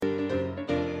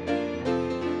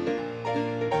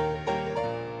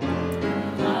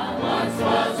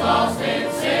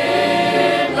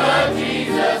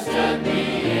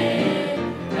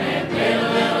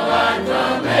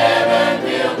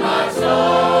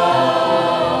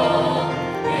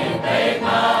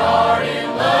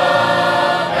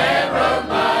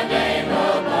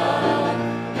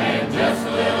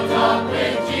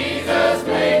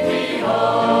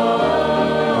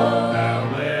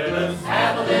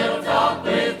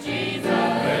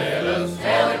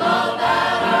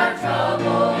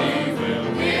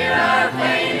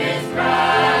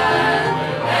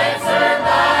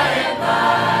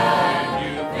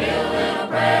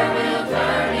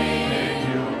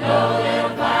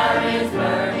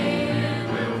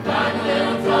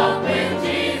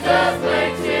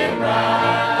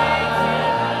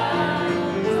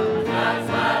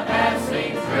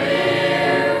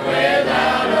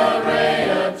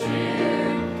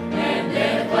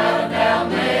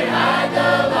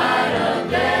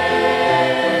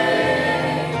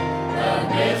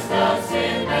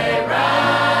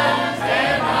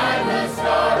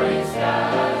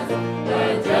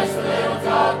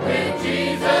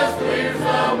Jesus clears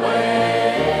the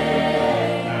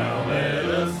way. Now let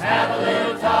us have a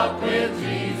little talk with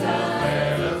Jesus.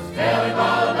 Let us tell him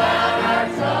all about our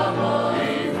trouble.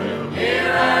 He will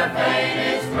hear our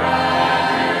faintest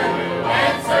cry. He will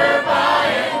answer by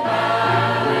and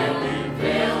by. When you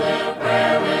feel a little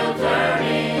prayer will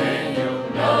turning, then you'll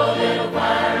know a little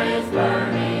fire is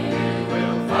burning. You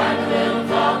will find a little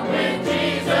talk when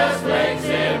Jesus makes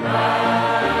it right.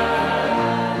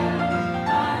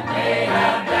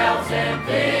 And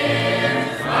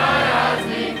fears, my eyes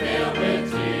be filled with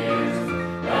tears,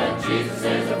 but Jesus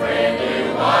is a friend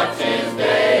who watches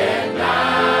day and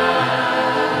night.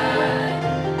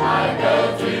 I go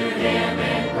to him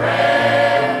in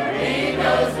prayer, he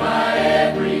knows my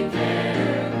every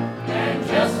care, and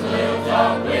just a little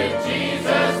talk with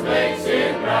Jesus makes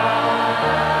it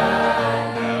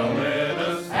right. Now let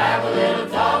us have a little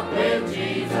talk with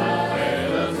Jesus.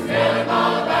 Let us tell him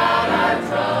all about our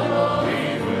trouble.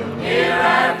 Hear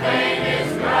our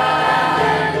faintest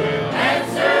cry, will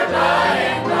answer by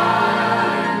and by.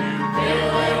 You feel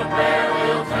a little prayer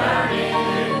will turn in,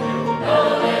 you'll know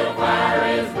a little fire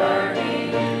is burning.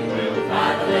 You will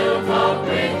find a little talk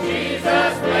when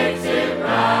Jesus makes it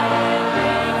right.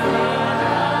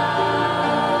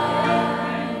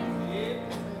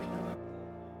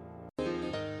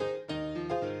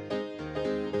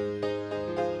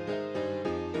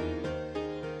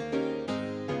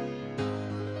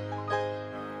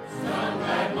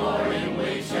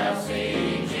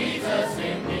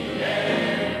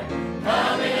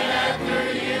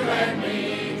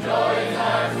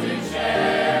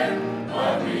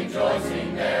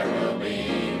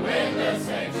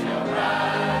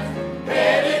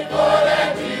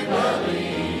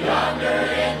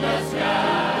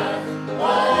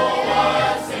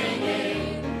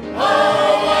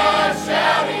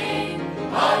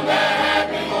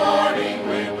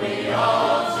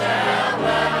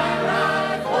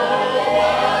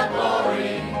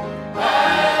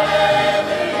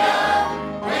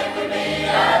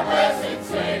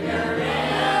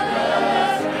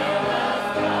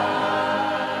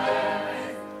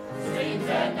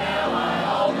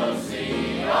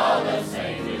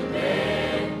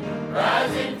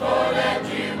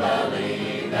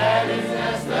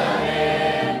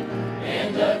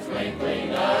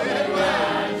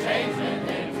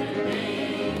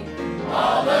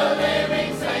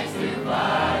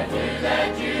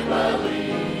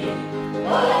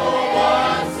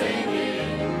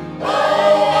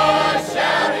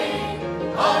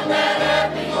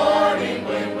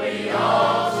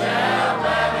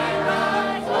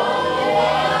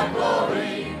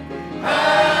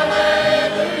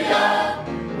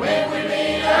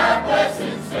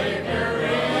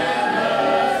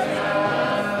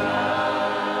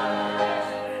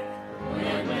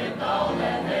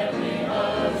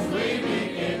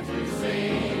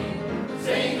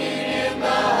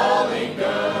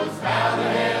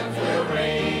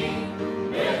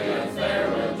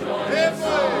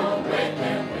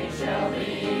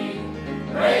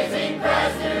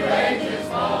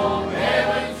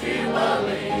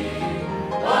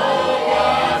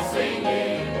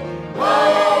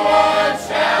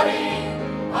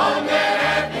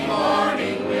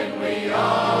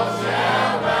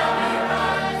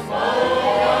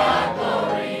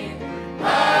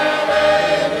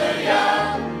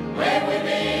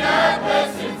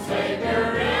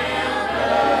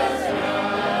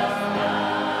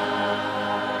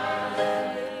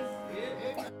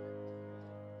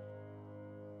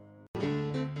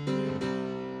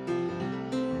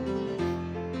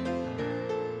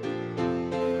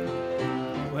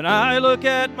 When I look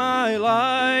at my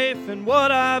life and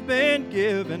what I've been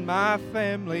given, my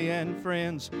family and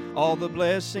friends, all the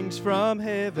blessings from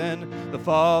heaven, the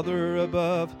Father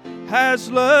above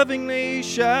has lovingly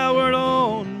showered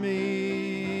on me.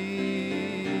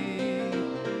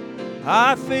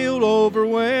 I feel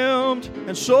overwhelmed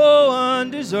and so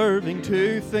undeserving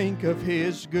to think of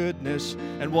His goodness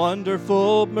and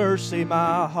wonderful mercy.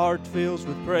 My heart fills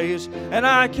with praise, and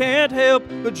I can't help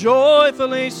but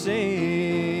joyfully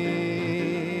sing.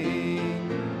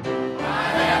 I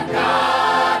have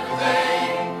God to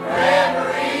thank for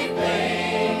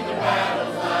everything, the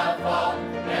battles I've fought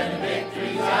and the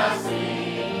victories I've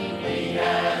seen. He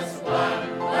has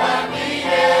won what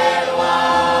needed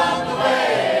along the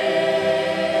way.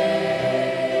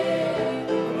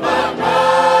 But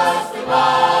most of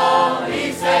all,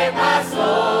 He saved my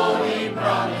soul. He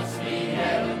promised me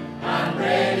heaven. I'm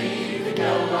ready to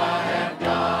go. I have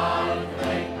God to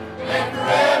thank and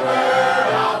forever.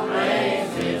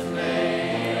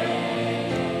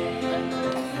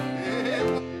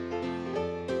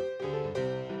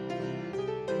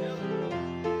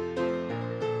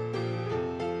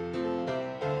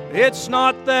 It's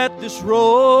not that this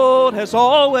road has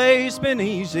always been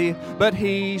easy, but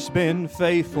He's been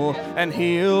faithful and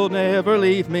He'll never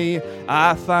leave me.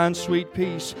 I find sweet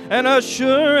peace and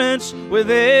assurance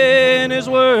within His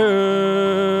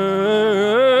word.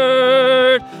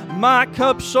 My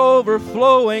cup's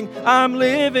overflowing, I'm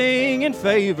living in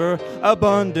favor,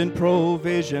 abundant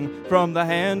provision from the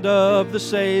hand of the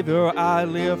Savior. I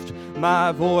lift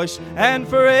my voice and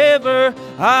forever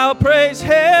I'll praise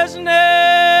His name.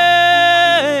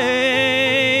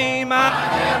 I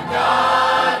have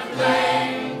God to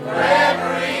thank for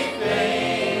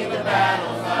everything, the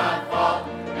battles I've fought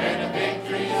and the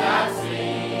victories I've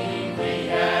seen. He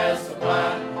has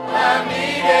supplied what I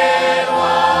needed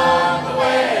along the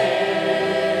way.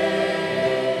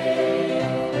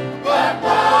 But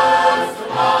most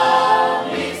of all,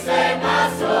 He saved my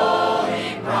soul.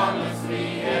 He promised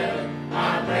me heaven.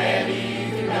 I'm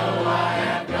ready to go. I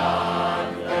have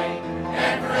God to thank,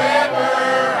 and forever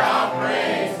I'll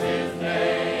praise His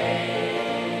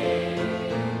name.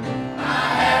 I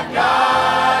have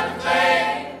God to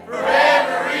thank for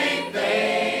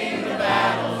everything, the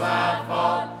battles I've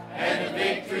fought and the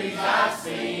victories I've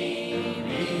seen.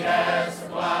 He has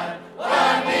supplied what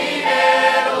I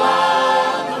needed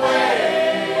along the way.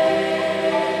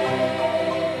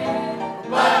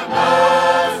 But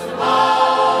most of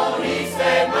all, He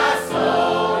saved my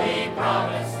soul. He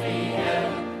promised me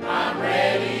heaven. I'm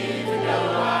ready to go.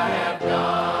 I have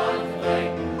God to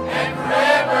thank, and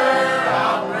forever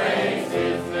I'll praise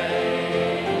His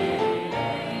name.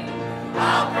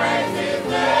 I'll praise His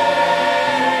name.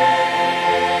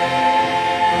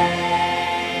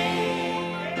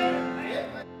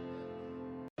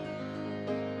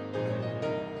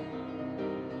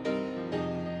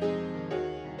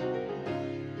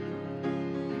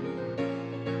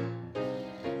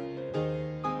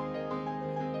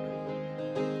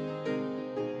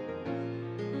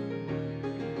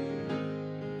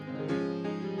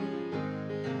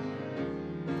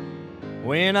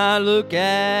 When I look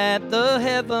at the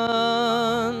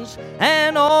heavens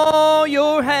and all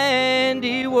your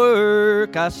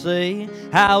handiwork, I say,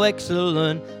 how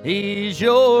excellent is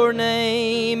your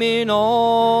name in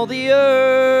all the earth.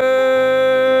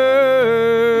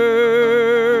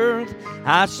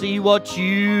 I see what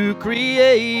you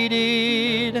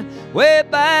created way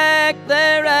back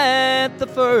there at the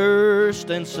first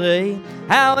and say,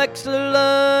 how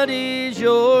excellent is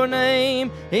your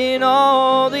name in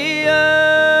all the earth.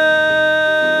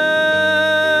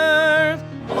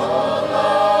 Oh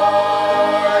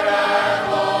Lord, our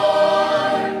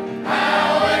Lord,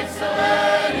 how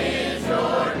excellent is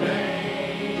your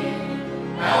name.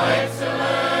 How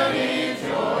excellent is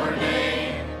your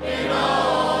name in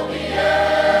all the earth.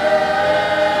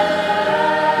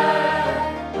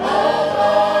 Oh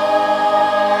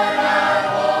Lord, our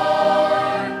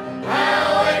Lord,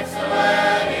 how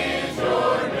excellent is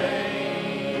your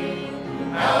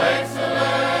name. How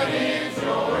excellent is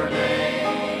your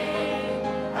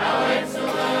name. How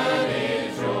excellent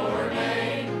is your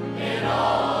name in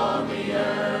all the earth.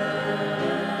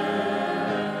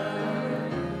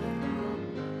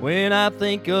 When I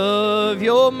think of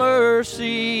your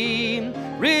mercy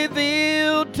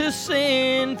revealed to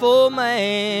sinful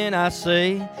man, I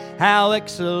say, how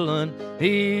excellent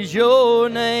is your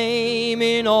name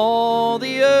in all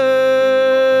the earth.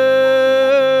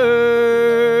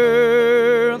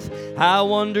 I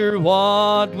wonder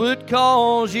what would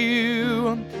cause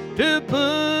you to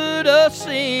put us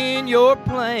in your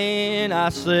plan. I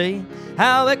say,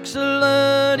 how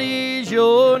excellent is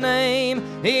your name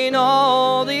in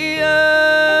all the earth.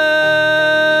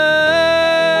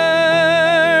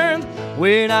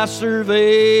 When I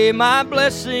survey my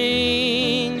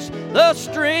blessings, the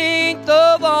strength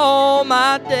of all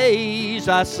my days,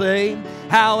 I say,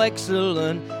 how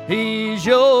excellent is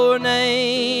your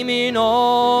name in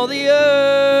all the earth.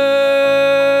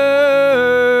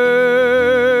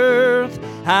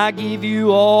 I give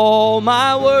you all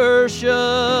my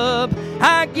worship.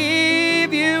 I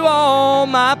give you all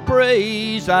my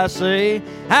praise. I say,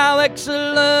 how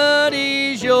excellent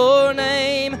is your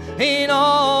name in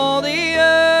all the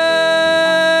earth.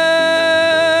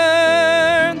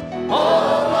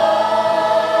 Oh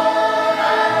Lord,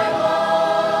 our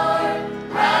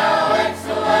Lord, how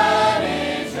excellent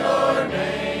is your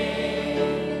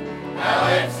name. How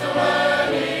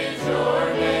excellent is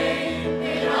your name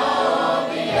in all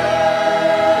the earth.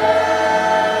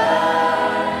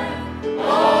 Oh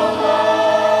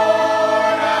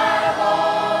Lord, our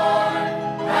Lord,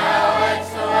 how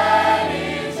excellent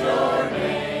is your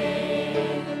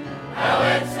name. How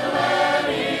excellent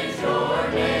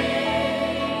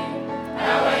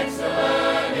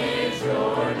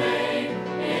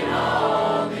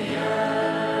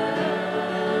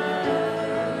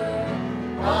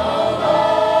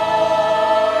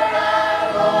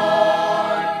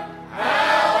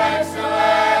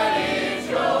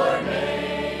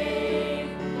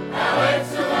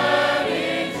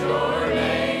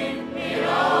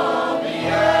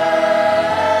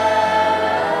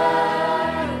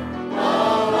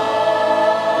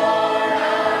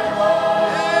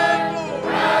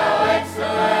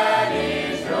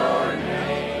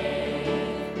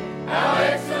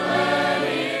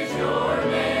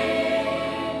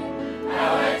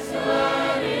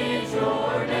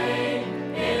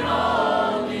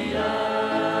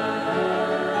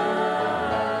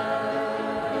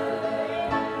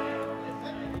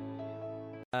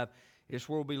It's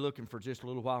where we'll be looking for just a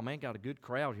little while. Man, got a good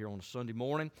crowd here on a Sunday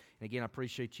morning. And again, I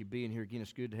appreciate you being here. Again,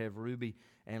 it's good to have Ruby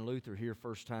and Luther here,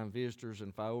 first-time visitors. And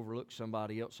if I overlooked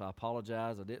somebody else, I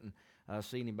apologize. I didn't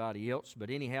see anybody else. But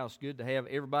anyhow, it's good to have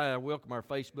everybody. I welcome our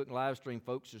Facebook and live stream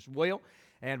folks as well.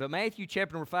 But Matthew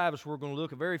chapter number 5 is where we're going to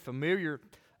look at a very familiar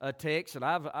text. And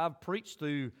I've preached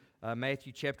through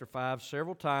Matthew chapter 5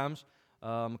 several times.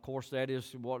 Of course, that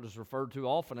is what is referred to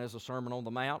often as the Sermon on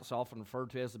the Mount. It's often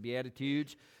referred to as the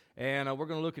Beatitudes. And we're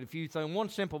going to look at a few things. One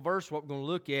simple verse, what we're going to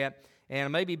look at,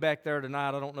 and maybe back there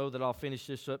tonight, I don't know that I'll finish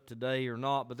this up today or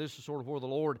not, but this is sort of where the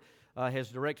Lord has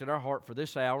directed our heart for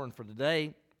this hour and for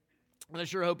today. And I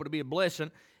sure hope it'll be a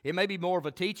blessing. It may be more of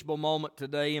a teachable moment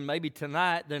today and maybe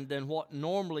tonight than what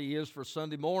normally is for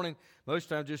Sunday morning. Most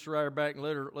times just right back and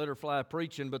let her fly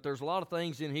preaching, but there's a lot of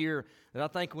things in here that I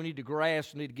think we need to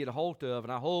grasp, need to get a hold of,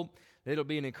 and I hope that it'll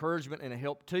be an encouragement and a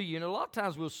help to you. And a lot of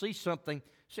times we'll see something,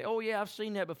 say, oh yeah, I've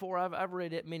seen that before, I've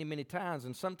read that many, many times,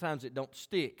 and sometimes it don't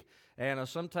stick. And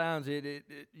sometimes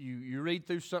you read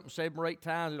through something 7 or 8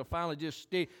 times, it'll finally just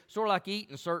stick. Sort of like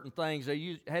eating certain things.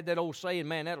 They had that old saying,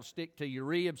 man, that'll stick to your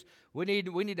ribs. We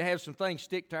need to have some things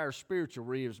stick to our spiritual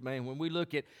ribs, man. When we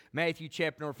look at Matthew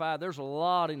chapter number 5, there's a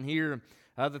lot in here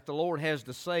that the Lord has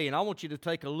to say, and I want you to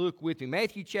take a look with me.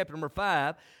 Matthew chapter number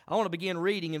 5, I want to begin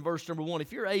reading in verse number 1.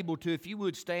 If you're able to, if you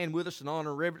would stand with us in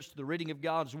honor and reverence to the reading of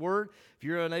God's Word. If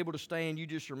you're unable to stand, you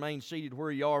just remain seated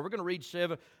where you are. We're going to read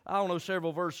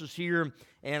several verses here,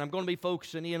 and I'm going to be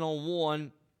focusing in on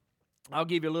one. I'll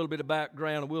give you a little bit of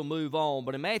background, and we'll move on.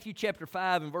 But in Matthew chapter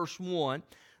 5 and verse 1,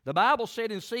 the Bible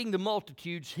said, in seeing the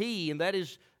multitudes, he, and that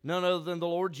is none other than the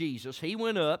Lord Jesus, he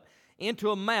went up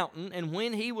into a mountain, and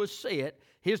when he was set,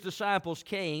 his disciples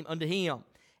came unto him.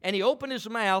 And he opened his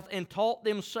mouth and taught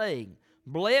them, saying,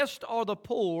 Blessed are the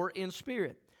poor in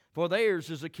spirit, for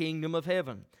theirs is the kingdom of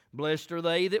heaven. Blessed are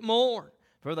they that mourn,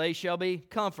 for they shall be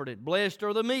comforted. Blessed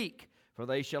are the meek, for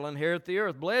they shall inherit the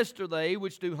earth. Blessed are they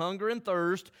which do hunger and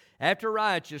thirst after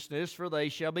righteousness, for they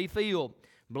shall be filled.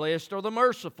 Blessed are the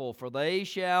merciful, for they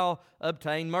shall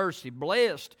obtain mercy.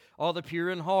 Blessed are the pure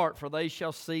in heart, for they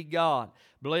shall see God.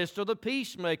 Blessed are the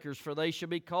peacemakers, for they shall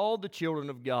be called the children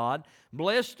of God.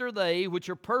 Blessed are they which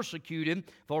are persecuted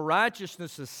for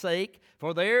righteousness' sake,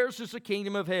 for theirs is the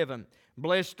kingdom of heaven.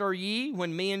 Blessed are ye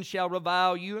when men shall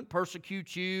revile you and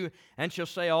persecute you, and shall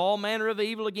say all manner of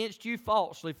evil against you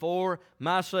falsely for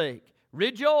my sake.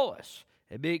 Rejoice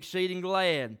and be exceeding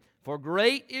glad, for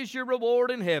great is your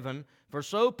reward in heaven, for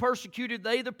so persecuted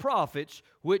they the prophets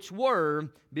which were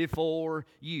before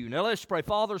you. Now let's pray.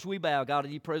 Father, as we bow, God,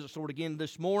 in your presence, Lord, again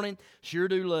this morning, sure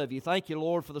do love you. Thank you,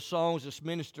 Lord, for the songs that's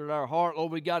ministered our heart.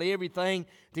 Lord, we got everything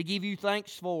to give you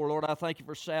thanks for. Lord, I thank you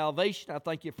for salvation. I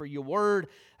thank you for your word.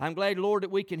 I'm glad, Lord,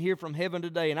 that we can hear from heaven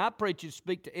today. And I pray that you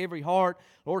speak to every heart.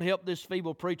 Lord, help this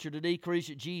feeble preacher to decrease,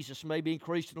 that Jesus may be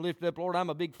increased and lifted up. Lord, I'm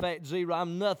a big fat zero.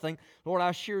 I'm nothing. Lord,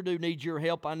 I sure do need your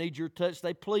help. I need your touch.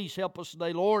 Today, please help us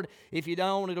today, Lord. If you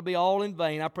don't, it'll be all in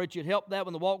vain. I pray that you'd help that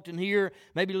when they walked in here,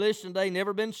 maybe listening today,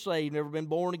 never been saved, never been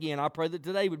born again. I pray that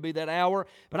today would be that hour.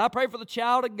 But I pray for the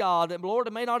child of God that, Lord,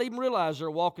 they may not even realize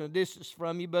they're walking a distance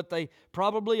from you, but they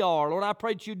probably are. Lord, I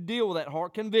pray that you deal with that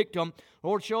heart, convict them.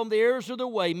 Lord, show them the errors of their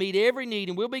way, meet every need,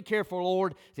 and we'll be careful,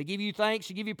 Lord, to give you thanks,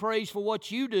 to give you praise for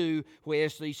what you do. We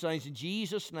ask these things in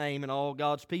Jesus' name, and all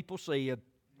God's people say it.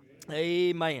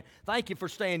 Amen. Thank you for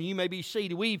standing. You may be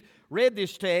seated. We've read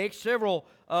this text, several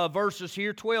verses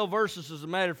here, 12 verses as a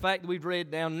matter of fact that we've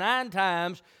read down. 9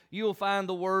 times you'll find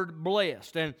the word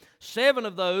blessed. And 7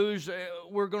 of those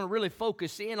we're going to really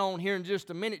focus in on here in just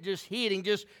a minute, just hitting,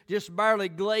 just barely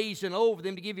glazing over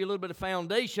them to give you a little bit of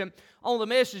foundation on the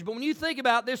message. But when you think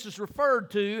about this, it's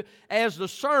referred to as the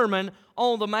Sermon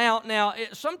on the Mount. Now,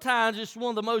 sometimes it's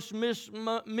one of the most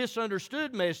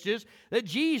misunderstood messages that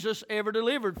Jesus ever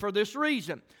delivered for this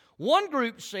reason. One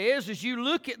group says, as you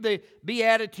look at the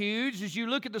Beatitudes, as you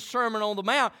look at the Sermon on the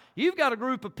Mount, you've got a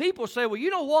group of people say, well, you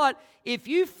know what? If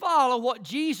you follow what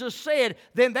Jesus said,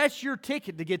 then that's your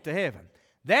ticket to get to heaven.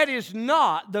 That is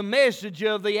not the message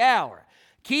of the hour.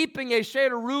 Keeping a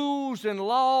set of rules and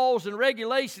laws and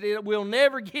regulations, it will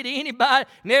never get anybody,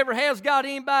 never has got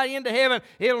anybody into heaven.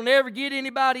 It'll never get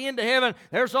anybody into heaven.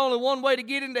 There's only one way to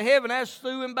get into heaven. That's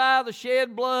through and by the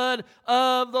shed blood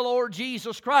of the Lord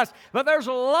Jesus Christ. But there's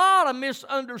a lot of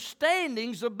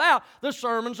misunderstandings about the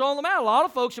sermons on the Mount. A lot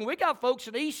of folks, and we got folks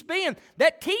at East Bend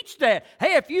that teach that.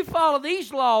 Hey, if you follow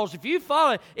these laws, if you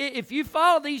follow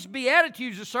these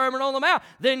Beatitudes, the Sermon on the Mount,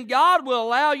 then God will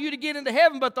allow you to get into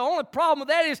heaven. But the only problem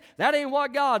with that is that ain't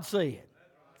what God said.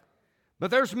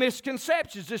 But there's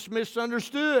misconceptions. It's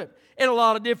misunderstood in a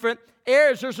lot of different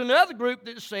areas. There's another group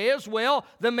that says, well,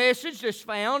 the message that's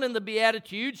found in the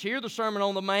Beatitudes here, the Sermon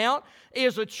on the Mount,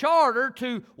 is a charter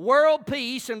to world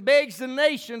peace and begs the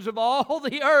nations of all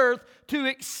the earth to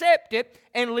accept it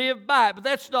and live by it. But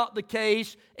that's not the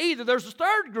case either. There's a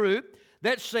third group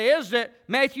that says that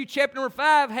Matthew chapter number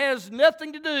 5 has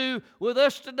nothing to do with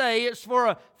us today. It's for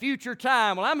a future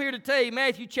time. Well, I'm here to tell you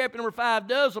Matthew chapter number 5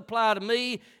 does apply to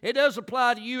me. It does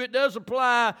apply to you. It does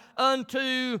apply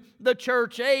unto the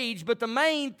church age. But the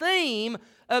main theme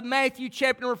of Matthew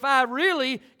chapter number 5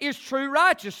 really is true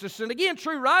righteousness. And again,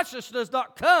 true righteousness does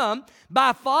not come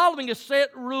by following a set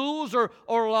rules or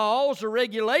laws or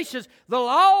regulations. The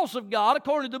laws of God,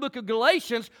 according to the book of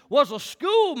Galatians, was a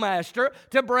schoolmaster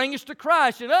to bring us to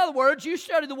Christ. In other words, you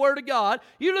study the Word of God,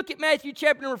 you look at Matthew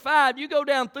chapter number 5, you go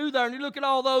down through there and you look at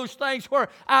all those things where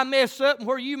I mess up and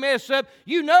where you mess up,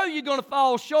 you know you're going to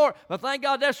fall short. But thank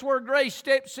God that's where grace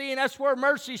steps in, that's where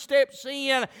mercy steps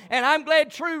in. And I'm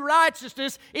glad true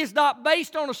righteousness is not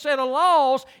based on a set of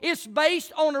laws. It's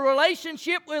based on a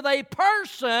relationship with a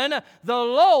person, the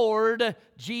Lord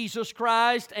Jesus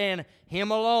Christ, and Him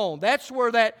alone. That's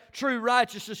where that true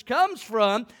righteousness comes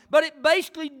from. But it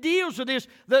basically deals with this.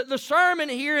 The sermon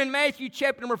here in Matthew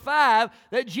chapter number 5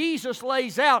 that Jesus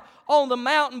lays out on the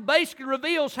mountain basically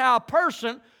reveals how a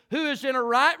person who is in a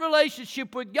right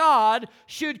relationship with God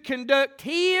should conduct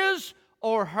his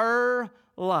or her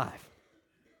life.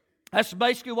 That's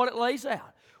basically what it lays out.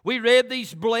 We read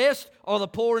these, blessed are the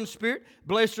poor in spirit,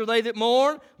 blessed are they that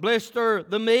mourn, blessed are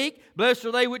the meek, blessed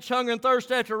are they which hunger and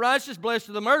thirst after righteousness, blessed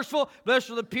are the merciful,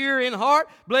 blessed are the pure in heart,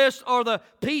 blessed are the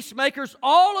peacemakers.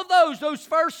 All of those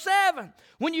first 7.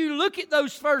 When you look at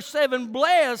those first 7,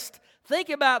 blessed,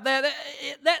 think about that.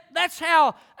 That's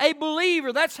how a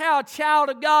believer, that's how a child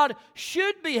of God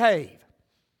should behave.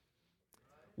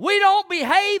 We don't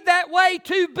behave that way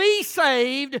to be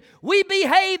saved. We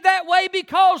behave that way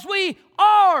because we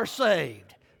are saved.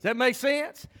 Does that make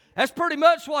sense? That's pretty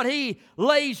much what he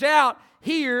lays out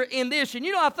here in this. And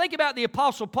you know, I think about the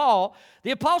Apostle Paul.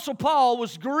 The Apostle Paul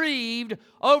was grieved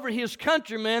over his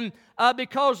countrymen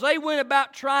because they went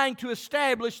about trying to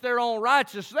establish their own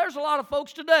righteousness. There's a lot of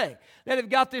folks today that have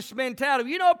got this mentality.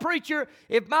 You know, preacher,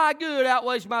 if my good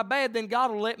outweighs my bad, then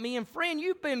God will let me in. Friend,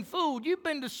 you've been fooled. You've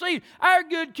been deceived. Our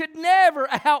good could never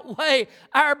outweigh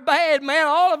our bad, man.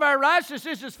 All of our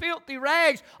righteousness is filthy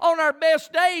rags. On our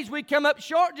best days, we come up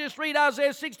short. Just read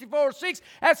Isaiah 64:6.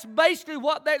 That's basically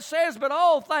what that says. But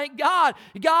oh, thank God,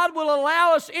 God will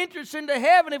allow us entrance into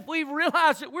heaven if we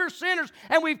realize that we're sinners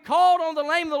and we've called on the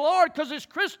name of the Lord, because it's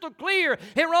crystal clear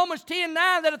in Romans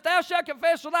 10:9 that if thou shalt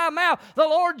confess with thy mouth the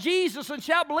Lord Jesus and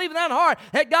shalt believe in thine heart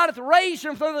that God hath raised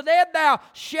him from the dead, thou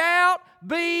shalt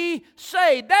be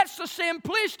saved. That's the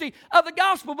simplicity of the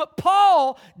gospel. But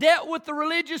Paul dealt with the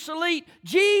religious elite.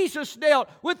 Jesus dealt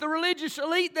with the religious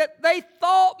elite that they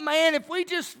thought, man, if we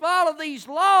just follow these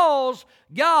laws,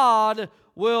 God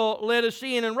will let us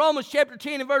in. In Romans chapter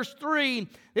 10 and verse 3,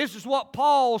 this is what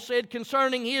Paul said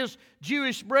concerning his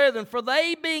Jewish brethren. For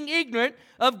they, being ignorant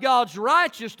of God's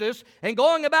righteousness and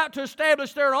going about to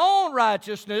establish their own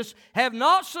righteousness, have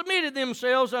not submitted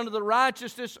themselves unto the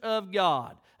righteousness of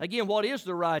God. Again, what is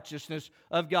the righteousness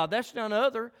of God? That's none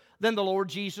other than the Lord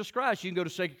Jesus Christ. You can go to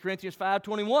 2 Corinthians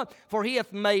 5:21. For he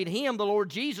hath made him, the Lord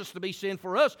Jesus, to be sin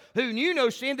for us, who knew no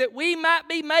sin, that we might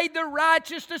be made the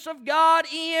righteousness of God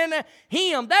in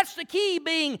him. That's the key,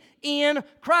 being in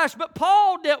Christ. But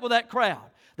Paul dealt with that crowd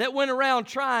that went around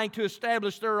trying to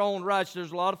establish their own righteousness.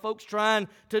 There's a lot of folks trying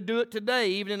to do it today,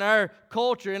 even in our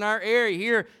culture, in our area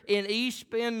here in East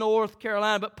Bend, North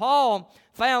Carolina. But Paul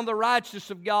found the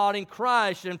righteousness of God in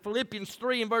Christ. In Philippians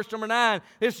 3 and verse number 9,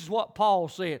 this is what Paul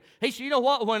said. He said, you know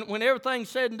what, when everything's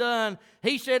said and done,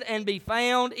 he said, and be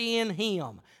found in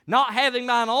him, not having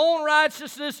mine own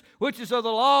righteousness, which is of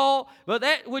the law, but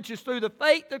that which is through the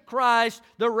faith of Christ,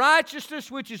 the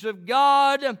righteousness which is of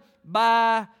God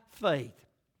by faith.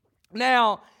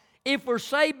 Now, if we're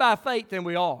saved by faith, then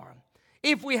we are.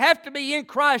 If we have to be in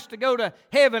Christ to go to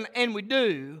heaven, and we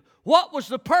do, what was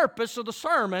the purpose of the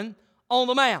Sermon on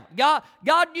the Mount? God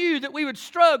knew that we would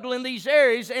struggle in these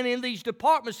areas and in these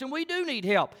departments, and we do need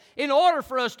help. In order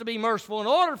for us to be merciful, in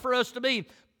order for us to be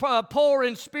poor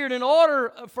in spirit, in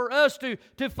order for us to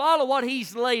follow what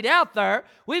He's laid out there,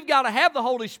 we've got to have the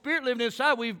Holy Spirit living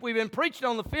inside. We've been preaching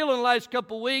on the filling the last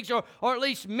couple of weeks, or at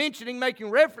least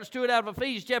making reference to it out of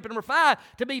Ephesians chapter number 5,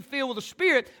 to be filled with the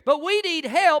Spirit. But we need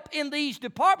help in these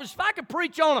departments. If I could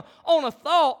preach on a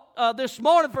thought this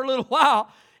morning for a little while,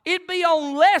 it'd be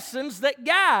on lessons that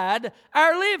guide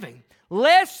our living.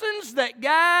 lessons that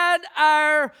guide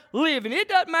our living. It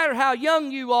doesn't matter how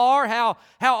young you are, how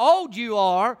old you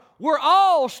are, we're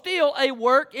all still a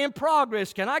work in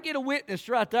progress. Can I get a witness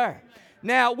right there?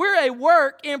 Now, we're a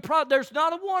work in progress. There's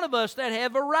not a one of us that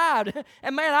have arrived.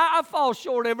 And man, I fall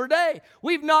short every day.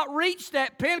 We've not reached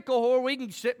that pinnacle where we can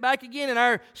sit back again in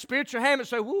our spiritual hammock and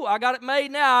say, whoo, I got it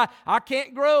made now. I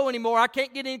can't grow anymore. I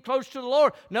can't get any closer to the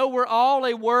Lord. No, we're all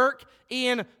a work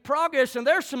in progress. And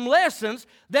there's some lessons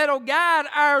that'll guide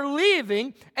our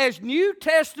living as New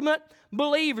Testament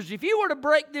believers. If you were to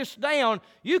break this down,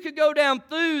 you could go down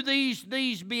through these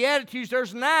Beatitudes.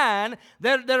 There's 9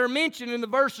 that are mentioned in the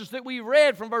verses that we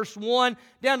read from verse 1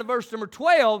 down to verse number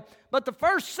 12. But the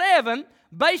first 7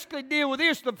 basically deal with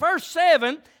this. The first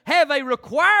 7 have a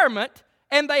requirement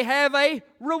and they have a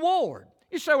reward.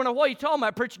 You say, well, now, what are you talking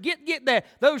about, preacher? Get that.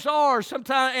 Those are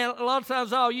sometimes, and a lot of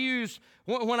times I'll use,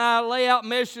 when I lay out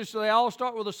messages, so they all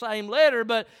start with the same letter,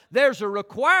 but there's a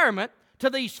requirement to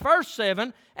these first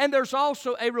 7, and there's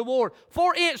also a reward.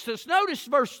 For instance, notice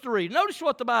verse 3. Notice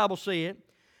what the Bible said.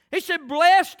 It said,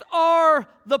 blessed are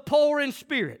the poor in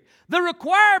spirit. The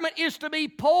requirement is to be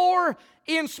poor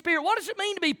in spirit. What does it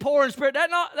mean to be poor in spirit?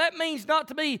 That means not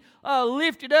to be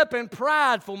lifted up and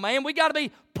prideful, man. We got to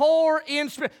be poor in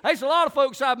spirit. There's a lot of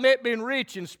folks I've met being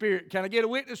rich in spirit. Can I get a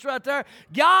witness right there?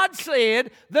 God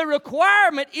said the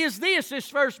requirement is this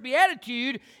first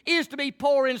beatitude is to be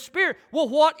poor in spirit. Well,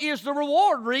 what is the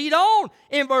reward? Read on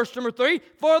in verse number 3.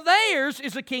 For theirs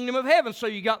is the kingdom of heaven. So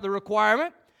you got the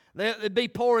requirement. They'd be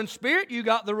poor in spirit. You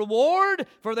got the reward,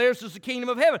 for theirs is the kingdom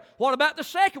of heaven. What about the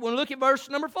second one? Look at verse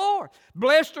number 4.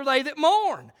 Blessed are they that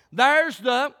mourn. There's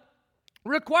the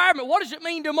requirement. What does it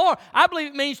mean to mourn? I believe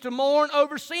it means to mourn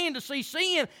over sin, to see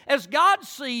sin as God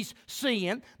sees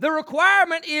sin. The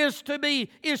requirement is to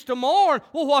mourn.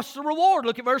 Well, what's the reward?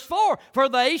 Look at verse 4. For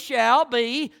they shall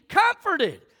be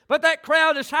comforted. But that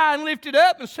crowd is high and lifted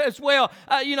up and says, well,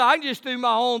 I can just do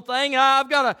my own thing. I've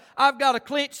got a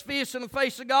clenched fist in the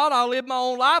face of God. I'll live my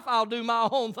own life. I'll do my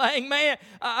own thing. Man,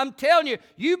 I'm telling you,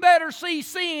 you better see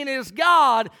sin as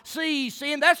God sees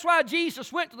sin. That's why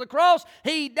Jesus went to the cross.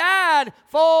 He died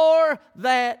for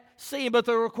that sin. But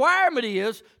the requirement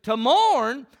is to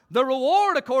mourn. The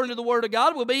reward, according to the Word of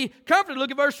God, will be comforted.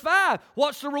 Look at verse 5.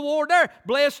 What's the reward there?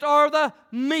 Blessed are the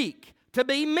meek. To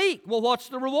be meek. Well, what's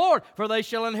the reward? For they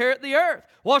shall inherit the earth.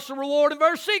 What's the reward in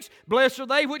verse 6? Blessed are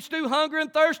they which do hunger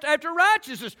and thirst after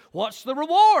righteousness. What's the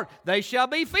reward? They shall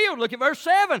be filled. Look at verse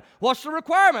 7. What's the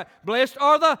requirement? Blessed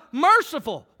are the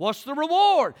merciful. What's the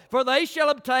reward? For they shall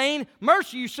obtain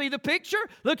mercy. You see the picture?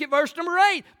 Look at verse number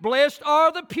 8. Blessed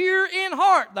are the pure in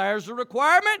heart. There's the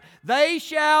requirement. They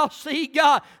shall see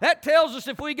God. That tells us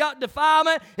if we got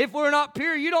defilement, if we're not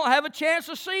pure, you don't have a chance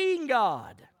of seeing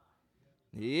God.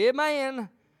 Amen.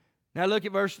 Now look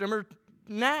at verse number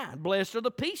 9. Blessed are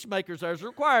the peacemakers. There's a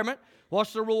requirement.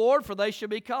 What's the reward? For they shall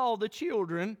be called the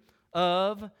children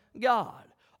of God.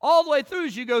 All the way through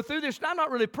as you go through this, and I'm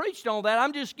not really preached on that.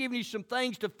 I'm just giving you some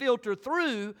things to filter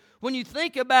through when you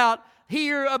think about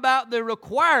the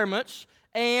requirements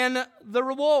and the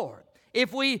reward.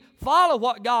 If we follow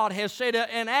what God has said,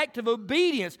 an act of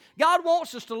obedience, God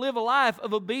wants us to live a life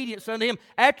of obedience unto Him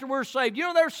after we're saved. You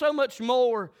know, there's so much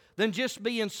more than just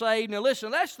being saved. Now listen,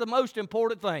 that's the most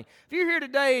important thing. If you're here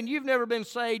today and you've never been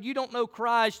saved, you don't know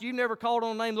Christ, you've never called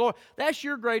on the name of the Lord, that's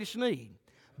your greatest need.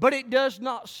 But it does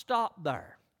not stop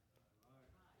there.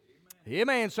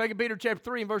 Amen. 2 Peter chapter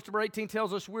 3 and verse number 18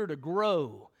 tells us we're to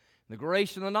grow in the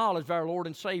grace and the knowledge of our Lord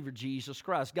and Savior, Jesus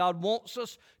Christ. God wants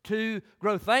us to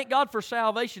grow. Thank God for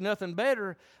salvation, nothing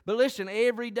better. But listen,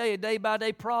 every day, a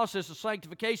day-by-day process of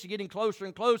sanctification, getting closer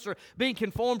and closer, being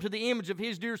conformed to the image of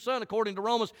His dear Son, according to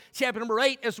Romans chapter number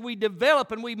 8, as we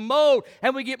develop and we mold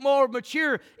and we get more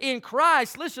mature in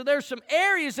Christ. Listen, there's some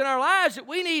areas in our lives that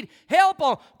we need help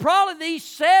on. Probably these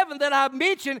 7 that I've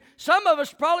mentioned, some of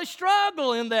us probably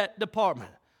struggle in that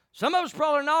department. Some of us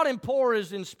probably not as poor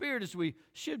as in spirit as we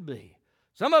should be.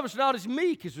 Some of us not as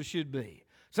meek as we should be.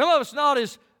 Some of us not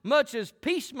as much as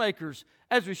peacemakers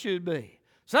as we should be.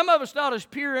 Some of us not as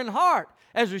pure in heart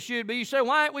as we should be. You say,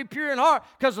 why aren't we pure in heart?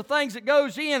 Because the things that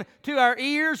goes in to our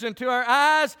ears and to our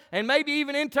eyes and maybe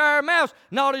even into our mouths,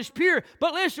 not as pure.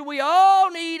 But listen, we all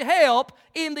need help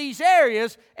in these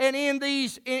areas and in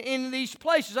these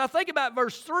places. I think about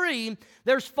verse 3.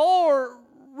 There's 4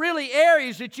 really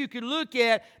areas that you could look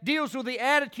at. Deals with the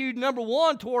attitude, number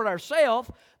 1, toward ourselves,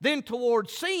 then toward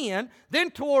sin,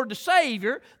 then toward the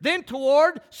Savior, then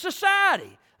toward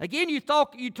society. Again, you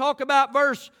talk about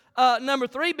verse number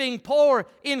 3 being poor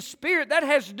in spirit. That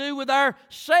has to do with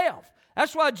ourself.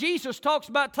 That's why Jesus talks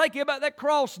about taking about that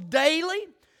cross daily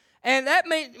And that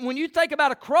means when you think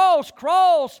about a cross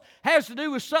has to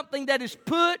do with something that is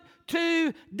put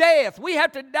to death. We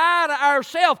have to die to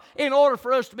ourselves in order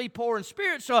for us to be poor in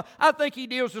spirit. So I think he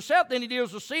deals with self, then he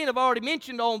deals with sin. I've already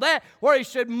mentioned on that where he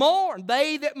said, mourn,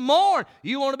 they that mourn.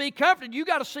 You want to be comforted. You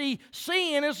got to see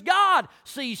sin as God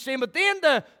sees sin. But then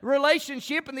the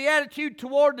relationship and the attitude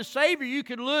toward the Savior, you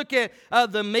could look at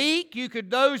the meek. You could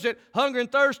those that hunger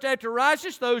and thirst after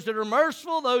righteousness, those that are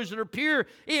merciful, those that are pure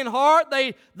in heart,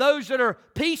 those that are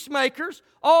peacemakers.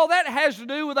 All that has to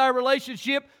do with our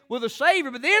relationship with the Savior.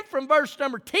 But then from verse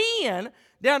number 10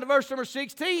 down to verse number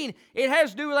 16, it has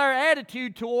to do with our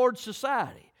attitude towards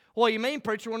society. What do you mean,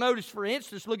 preacher? Well, notice, for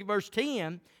instance, look at verse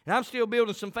 10. And I'm still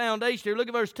building some foundation here. Look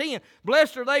at verse 10.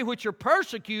 Blessed are they which are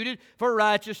persecuted for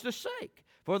righteousness' sake,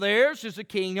 for theirs is the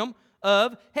kingdom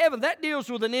of heaven. That deals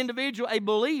with an individual, a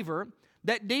believer,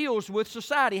 that deals with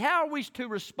society. How are we to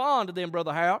respond to them,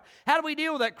 Brother Harold? How do we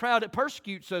deal with that crowd that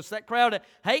persecutes us, that crowd that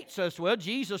hates us? Well,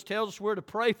 Jesus tells us we're to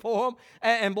pray for them,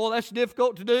 and boy, that's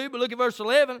difficult to do. But look at verse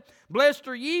 11. Blessed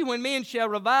are ye when men shall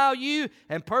revile you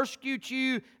and persecute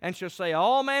you, and shall say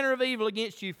all manner of evil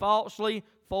against you falsely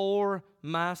for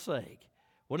my sake.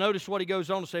 Well, notice what he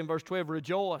goes on to say in verse 12.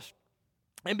 Rejoice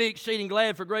and be exceeding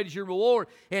glad, for great is your reward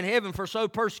in heaven, for so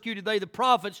persecuted they the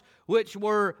prophets which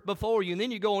were before you. And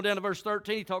then you go on down to verse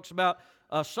 13, he talks about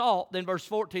salt. Then verse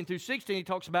 14 through 16, he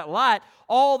talks about light.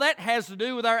 All that has to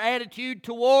do with our attitude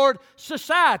toward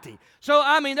society. So,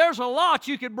 I mean, there's a lot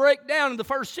you could break down in the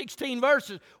first 16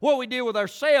 verses where we deal with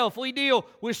ourselves, we deal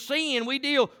with sin, we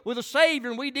deal with the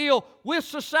Savior, and we deal with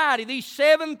society. These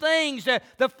 7 things,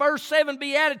 the first 7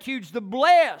 Beatitudes, the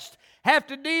blessed, have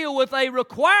to deal with a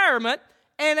requirement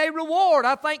and a reward.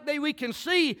 I think that we can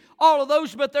see all of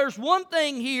those, but there's one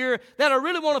thing here that I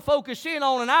really want to focus in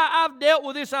on, and I've dealt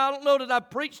with this. I don't know that I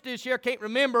preached this here, I can't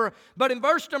remember, but in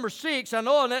verse number 6, I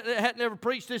know I hadn't never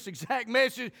preached this exact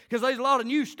message because there's a lot of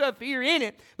new stuff here in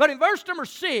it, but in verse number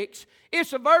 6,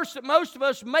 it's a verse that most of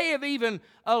us may have even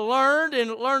learned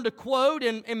to quote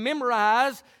and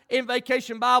memorize in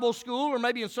Vacation Bible School or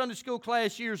maybe in Sunday school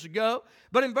class years ago.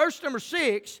 But in verse number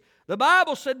 6, the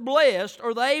Bible said, blessed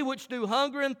are they which do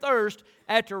hunger and thirst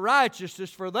after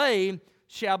righteousness, for they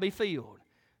shall be filled.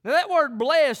 Now that word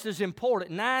blessed is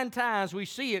important. 9 times we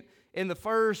see it in the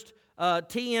first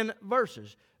 10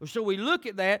 verses. So we look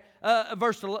at that,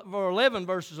 verse 11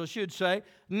 verses I should say,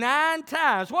 9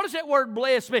 times. What does that word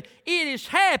blessed mean? It is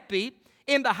happy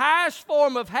in the highest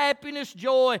form of happiness,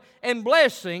 joy, and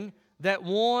blessing that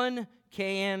one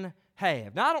can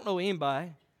have. Now I don't know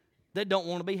anybody that don't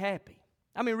want to be happy.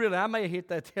 I mean, really, I may have hit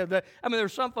that the other day. I mean,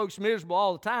 there's some folks miserable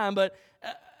all the time, but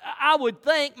I would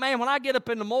think, man, when I get up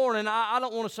in the morning, I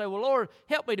don't want to say, well, Lord,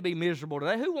 help me to be miserable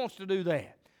today. Who wants to do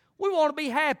that? We want to be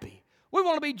happy. We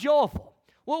want to be joyful.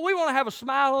 Well, we want to have a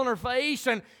smile on our face.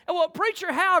 And well,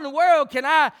 preacher, how in the world can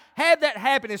I have that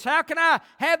happiness? How can I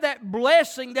have that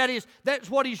blessing that's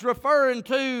what he's referring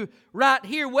to right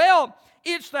here? Well,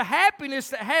 it's the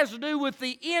happiness that has to do with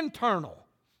the internal,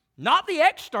 not the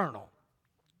external.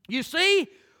 You see,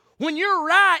 when you're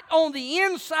right on the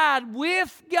inside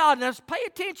with God, now pay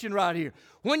attention right here.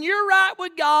 When you're right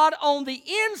with God on the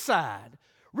inside,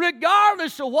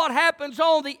 regardless of what happens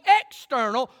on the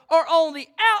external or on the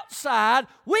outside,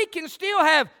 we can still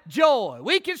have joy.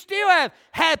 We can still have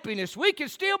happiness. We can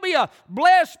still be a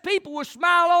blessed people with a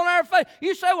smile on our face.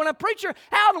 You say, well, now, preacher,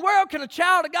 how in the world can a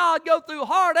child of God go through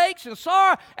heartaches and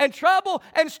sorrow and trouble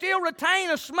and still retain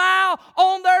a smile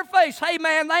on their face? Hey,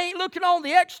 man, they ain't looking on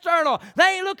the external. They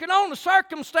ain't looking on the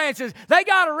circumstances. They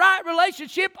got a right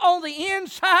relationship on the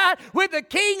inside with the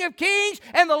King of Kings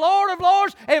and the Lord of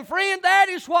Lords. And friend, that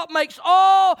is what makes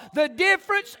all the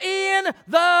difference in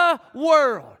the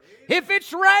world. If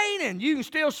it's raining, you can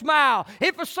still smile.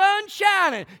 If the sun's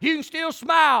shining, you can still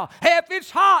smile. If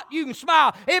it's hot, you can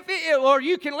smile. Or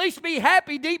you can at least be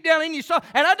happy deep down in your soul.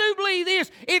 And I do believe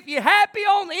this, if you're happy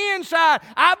on the inside,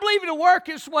 I believe it'll work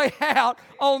its way out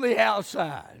on the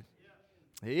outside.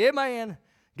 Yeah, man.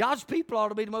 God's people ought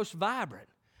to be the most vibrant.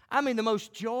 I mean, the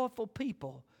most joyful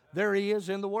people there is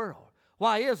in the world.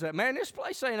 Why is that, man? This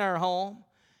place ain't our home.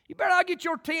 You better not get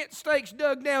your tent stakes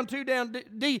dug down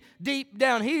deep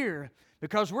down here,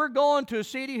 because we're going to a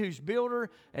city whose builder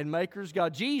and maker is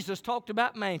God. Jesus talked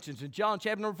about mansions in John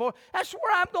chapter number 4. That's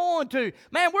where I'm going to.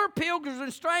 Man, we're pilgrims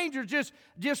and strangers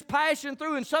just passing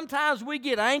through, and sometimes we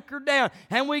get anchored down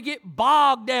and we get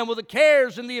bogged down with the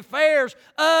cares and the affairs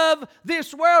of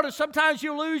this world, and sometimes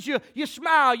you lose your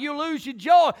smile, you lose your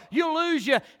joy, you lose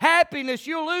your happiness,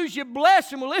 you lose your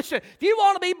blessing. Well, listen, if you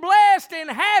want to be blessed and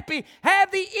happy,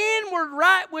 have the inward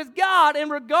right with God,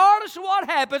 and regardless of what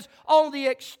happens on the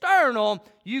external,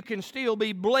 Bible, you can still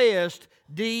be blessed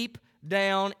deep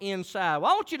down inside.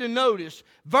 Well, I want you to notice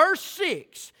verse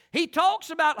 6. He talks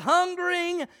about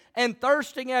hungering and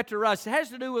thirsting after righteousness. It has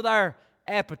to do with our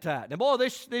appetite. Now, boy,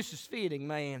 this is fitting,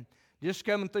 man. Just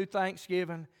coming through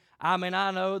Thanksgiving. I mean, I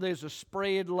know there's a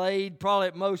spread laid probably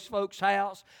at most folks'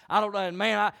 house. I don't know.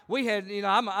 Man, we had,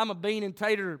 I'm a bean and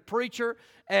tater preacher,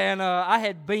 and I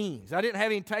had beans. I didn't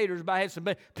have any taters, but I had some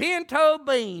pinto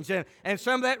beans and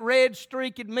some of that red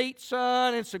streaked meat,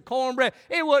 son, and some cornbread.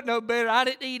 It wasn't no better. I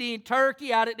didn't eat any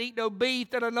turkey. I didn't eat no beef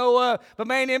that I know of. But,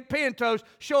 man, them pintos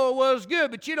sure was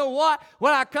good. But you know what?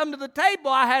 When I come to the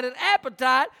table, I had an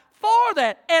appetite for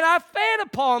that, and I fed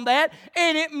upon that,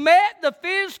 and it met the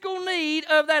physical need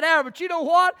of that hour. But you know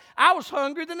what? I was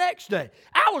hungry the next day.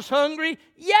 I was hungry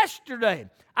yesterday.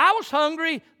 I was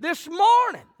hungry this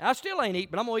morning. I still ain't eating,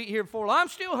 but I'm going to eat here before long. I'm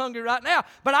still hungry right now,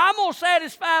 but I'm going to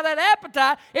satisfy that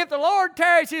appetite if the Lord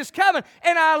tarries His coming,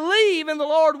 and I leave, and the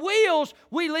Lord wills,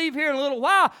 we leave here in a little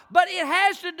while. But it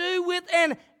has to do with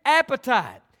an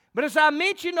appetite. But as I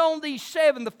mentioned on these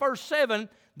the first 7,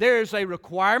 there's a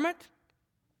requirement,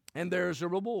 and there's a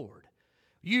reward.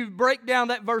 You break down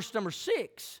that verse number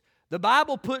 6. The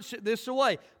Bible puts it this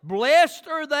way. Blessed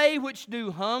are they which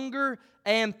do hunger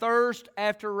and thirst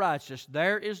after righteousness.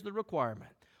 There is the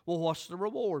requirement. Well, what's the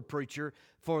reward, preacher?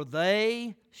 For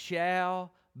they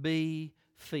shall be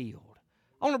filled.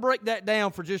 I want to break that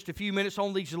down for just a few minutes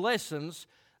on these lessons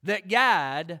that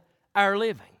guide our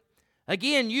living.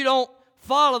 Again, you don't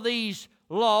follow these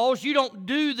laws. You don't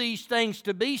do these things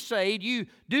to be saved. You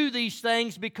do these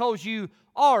things because you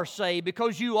are saved,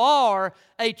 because you are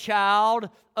a child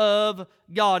of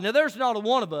God. Now, there's not a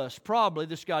one of us probably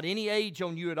that's got any age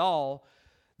on you at all.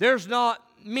 There's not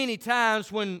many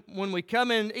times when we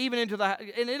come in, even into the,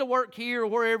 and it'll work here or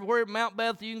wherever Mount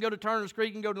Bethel, you can go to Turner's Creek,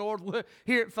 you can go to North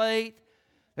here at Faith.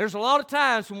 There's a lot of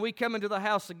times when we come into the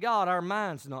house of God, our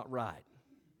mind's not right.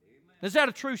 Is that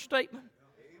a true statement?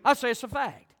 I say it's a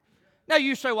fact. Now,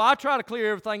 you say, well, I try to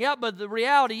clear everything out, but the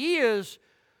reality is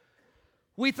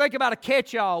we think about a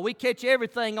catch-all. We catch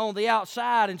everything on the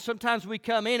outside, and sometimes we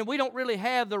come in and we don't really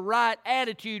have the right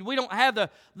attitude. We don't have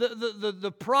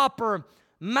the proper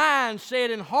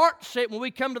mindset and heart set when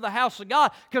we come to the house of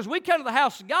God. Because we come to the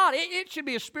house of God, it should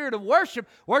be a spirit of worship.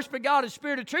 Worshiping God is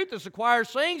spirit of truth. As the choir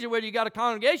sings, and whether you got a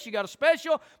congregation, you got a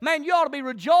special, man, you ought to be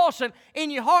rejoicing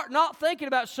in your heart, not thinking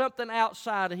about something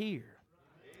outside of here.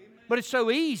 But it's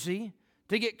so easy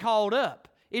to get caught up.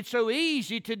 It's so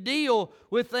easy to deal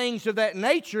with things of that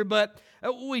nature, but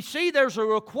we see there's a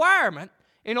requirement.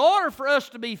 In order for us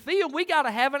to be filled, we got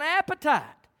to have an appetite.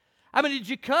 I mean, did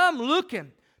you come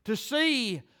looking to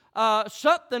see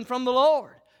something from the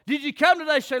Lord? Did you come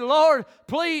today and say, Lord,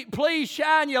 please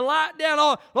shine your light down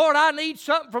on, Lord, I need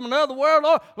something from another world.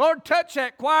 Lord, touch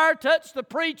that choir, touch the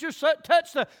preacher,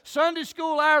 touch the Sunday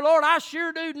school hour. Lord, I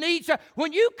sure do need something.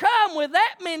 When you come with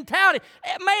that mentality,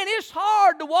 man, it's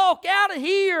hard to walk out of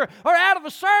here or out of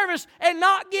a service and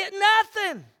not get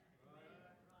nothing.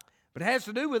 But it has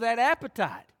to do with that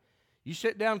appetite. You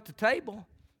sit down at the table.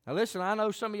 Now listen, I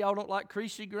know some of y'all don't like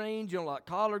creasy greens, you don't like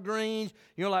collard greens,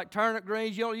 you don't like turnip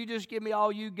greens, you just give me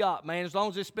all you got, man. As long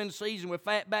as it's been seasoned with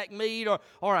fatback meat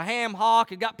or a ham hock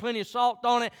and got plenty of salt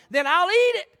on it, then I'll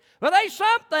eat it. But there's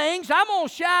some things I'm going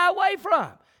to shy away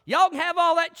from. Y'all can have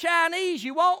all that Chinese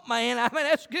you want, man. I mean,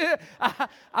 that's good.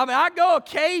 I go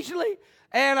occasionally,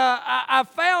 and I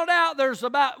found out there's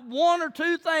about 1 or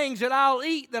 2 things that I'll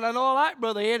eat that I know I like,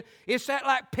 Brother Ed. It's that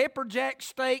like pepper jack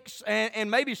steaks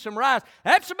and maybe some rice.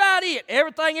 That's about it.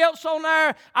 Everything else on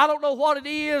there, I don't know what it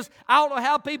is. I don't know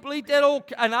how people eat that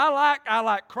old. And I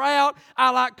like kraut. I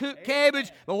like cooked cabbage.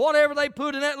 But whatever they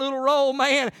put in that little roll,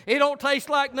 man, it don't taste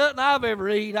like nothing I've ever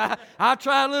eaten. I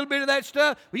try a little bit of that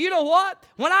stuff. But you know what?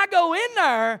 When I go in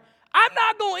there, I'm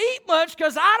not going to eat much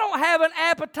because I don't have an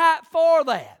appetite for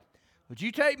that. Would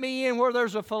you take me in where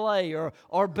there's a filet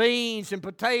or beans and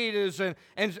potatoes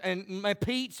and my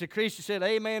pizza? Christy said,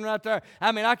 amen right there.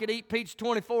 I mean, I could eat pizza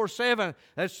 24/7.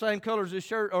 That's the same color as this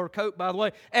shirt or coat, by the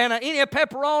way. And any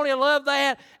pepperoni, I love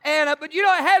that. But you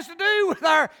know, it has to do with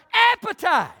our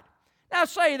appetite. Now, I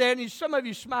say that, and some of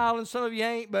you smiling, some of you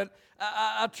ain't, but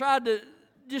I tried to,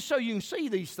 just so you can see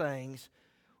these things.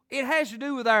 It has to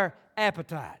do with our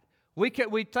appetite. We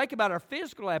think about our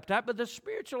physical appetite, but the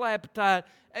spiritual appetite,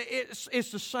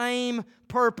 it's the same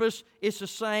purpose, it's the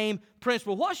same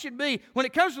principle. What should be, when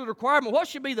it comes to the requirement, what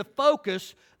should be the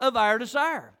focus of our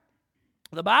desire?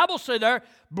 The Bible said there,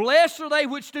 blessed are they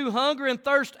which do hunger and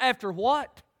thirst after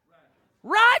what?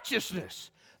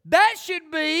 Righteousness. That should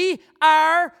be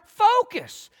our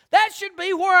focus. That should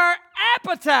be where our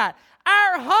appetite,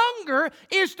 Our hunger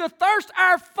is to thirst.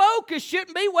 Our focus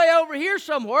shouldn't be way over here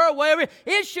somewhere or way over here.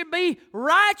 It should be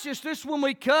righteousness when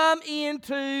we come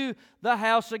into the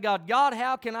house of God. God,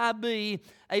 how can I be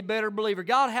a better believer?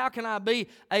 God, how can I be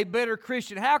a better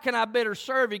Christian? How can I better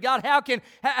serve you? God, how can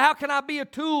I be a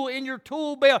tool in your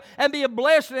tool belt and be a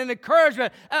blessing and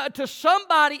encouragement to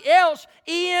somebody else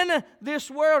in this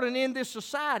world and in this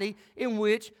society in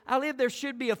which I live? There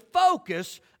should be a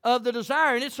focus of the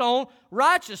desire, and it's on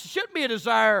righteousness. It shouldn't be a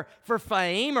desire for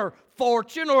fame or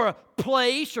fortune or a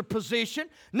place or position,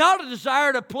 not a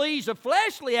desire to please a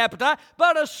fleshly appetite,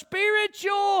 but a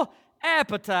spiritual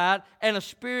appetite and a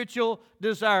spiritual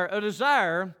desire, a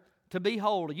desire to be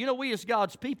holy. You know, we as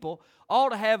God's people ought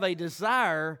to have a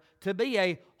desire to be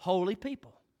a holy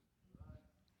people.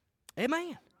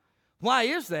 Amen. Why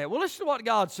is that? Well, listen to what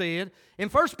God said in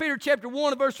 1 Peter chapter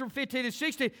 1, verse 15 and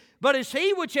 16. But as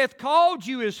he which hath called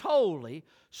you is holy,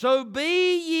 so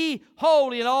be ye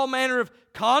holy in all manner of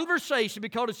conversation,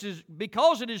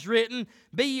 because it is written,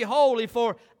 be ye holy,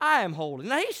 for I am holy.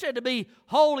 Now, he said to be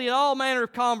holy in all manner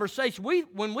of conversation.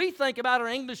 When we think about our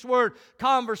English word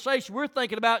conversation, we're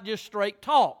thinking about just straight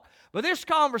talk. But this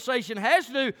conversation has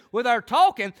to do with our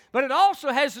talking, but it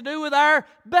also has to do with our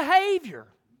behavior.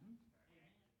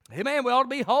 Amen. We ought to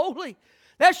be holy.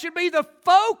 That should be the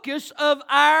focus of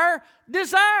our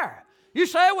desire. You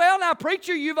say, well, now,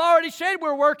 preacher, you've already said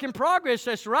we're a work in progress.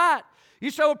 That's right. You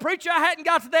say, well, preacher, I hadn't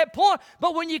got to that point.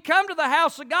 But when you come to the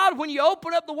house of God, when you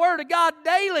open up the Word of God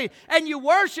daily and you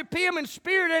worship Him in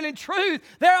spirit and in truth,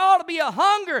 there ought to be a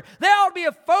hunger. There ought to be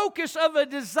a focus of a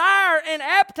desire and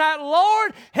appetite.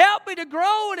 Lord, help me to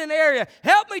grow in an area.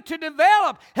 Help me to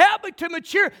develop. Help me to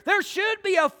mature. There should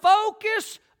be a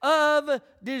focus of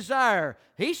desire.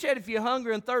 He said, if you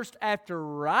hunger and thirst after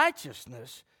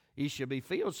righteousness, ye shall be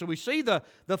filled. So we see the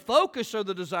focus of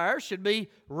the desire should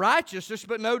be righteousness,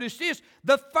 but notice this,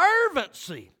 the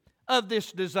fervency of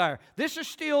this desire. This is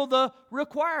still the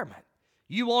requirement.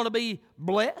 You want to be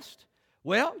blessed?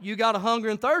 Well, you got to hunger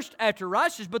and thirst after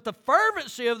righteousness, but the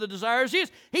fervency of the desire is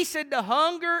this. He said to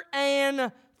hunger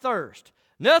and thirst.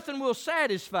 Nothing will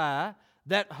satisfy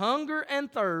that hunger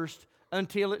and thirst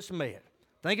until it's met.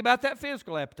 Think about that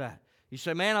physical appetite. You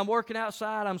say, man, I'm working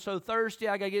outside, I'm so thirsty,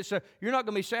 I got to get so. You're not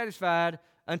going to be satisfied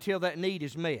until that need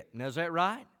is met. Now, is that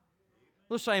right?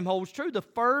 Well, the same holds true. The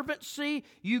fervency,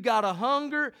 you got to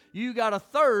hunger, you got to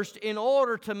thirst in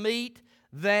order to meet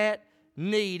that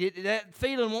need. That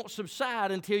feeling won't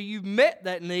subside until you've met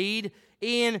that need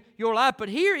in your life. But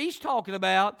here he's talking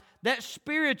about that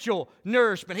spiritual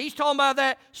nourishment. He's talking about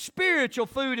that spiritual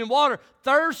food and water,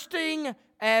 thirsting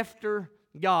after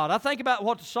God. I think about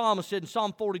what the psalmist said in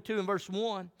Psalm 42 and verse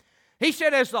 1. He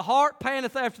said, as the hart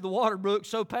panteth after the water brook,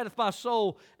 so panteth my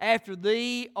soul after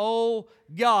thee, O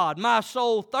God. My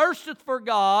soul thirsteth for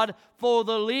God, for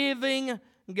the living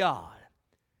God.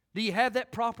 Do you have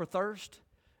that proper thirst?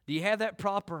 Do you have that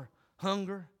proper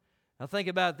hunger? I think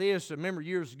about this. I remember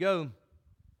years ago,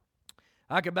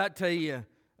 I could about tell you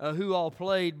who all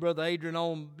played, Brother Adrian,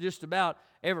 on just about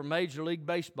every Major League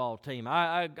Baseball team.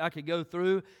 I could go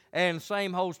through, and the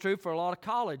same holds true for a lot of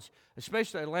college,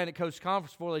 especially the Atlantic Coast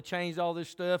Conference before they changed all this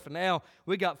stuff, and now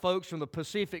we got folks from the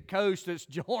Pacific Coast that's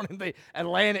joining the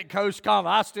Atlantic Coast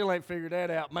Conference. I still ain't figured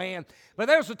that out, man. But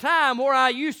there was a time where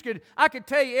I could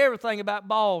tell you everything about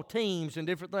ball teams and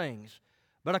different things,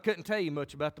 but I couldn't tell you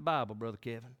much about the Bible, Brother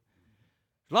Kevin.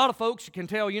 A lot of folks can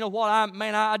tell, you know what,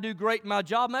 I do great in my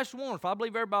job, and that's wonderful. I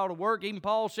believe everybody ought to work. Even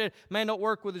Paul said, man, don't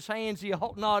work with his hands, he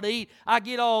ought not eat. I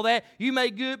get all that. You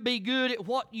may be good at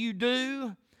what you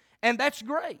do, and that's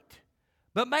great.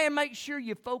 But man, make sure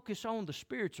you focus on the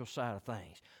spiritual side of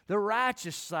things, the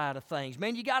righteous side of things.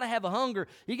 Man, you got to have a hunger.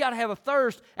 You got to have a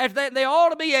thirst. After that, there ought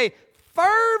to be a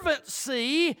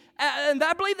fervency, and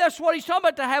I believe that's what he's talking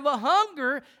about, to have a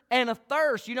hunger and a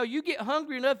thirst. You know, you get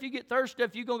hungry enough, you get thirsty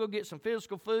enough, you're going to go get some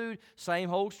physical food. Same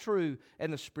holds true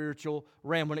in the spiritual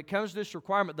realm. When it comes to this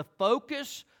requirement, the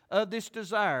focus of this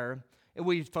desire,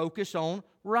 we focus on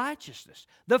righteousness.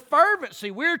 The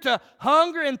fervency, we're to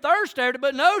hunger and thirst after it,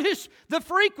 but notice the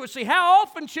frequency. How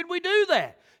often should we do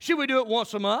that? Should we do it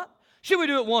once a month? Should we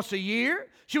do it once a year?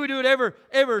 Should we do it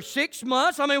every 6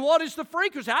 months? I mean, what is the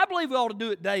frequency? I believe we ought to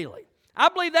do it daily. I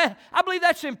believe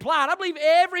that's implied. I believe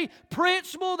every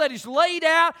principle that is laid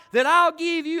out that I'll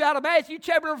give you out of Matthew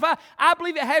chapter 5, I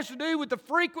believe it has to do with the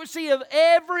frequency of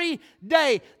every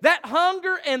day. That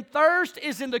hunger and thirst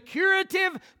is in the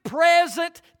curative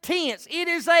present tense. It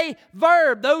is a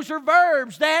verb. Those are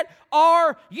verbs that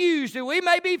are used. And we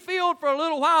may be filled for a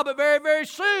little while, but very, very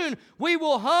soon we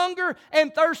will hunger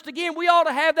and thirst again. We ought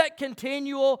to have that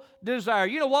continual desire.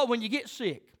 You know what? When you get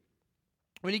sick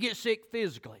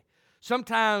physically,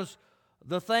 Sometimes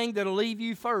the thing that'll leave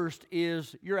you first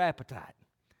is your appetite.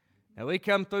 Now, we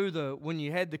come through when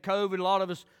you had the COVID, a lot of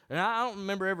us, and I don't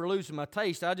remember ever losing my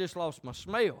taste. I just lost my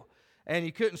smell. And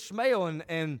you couldn't smell,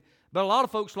 but a lot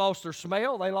of folks lost their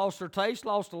smell. They lost their taste,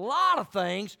 lost a lot of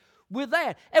things with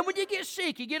that. And when you get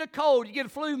sick, you get a cold, you get a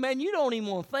flu, man, you don't even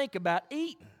want to think about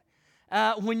eating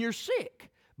when you're sick.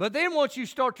 But then once you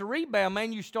start to rebound,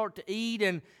 man, you start to eat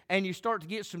and you start to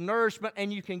get some nourishment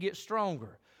and you can get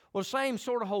stronger. Well, the same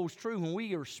sort of holds true when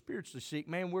we are spiritually sick,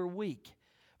 man, we're weak.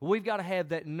 But we've got to have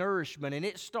that nourishment, and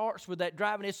it starts with that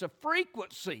drive, and it's a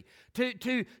frequency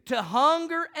to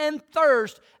hunger and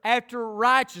thirst after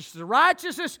righteousness. The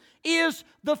righteousness is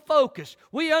the focus.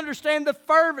 We understand the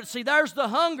fervency. There's the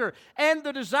hunger and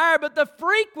the desire, but the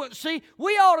frequency,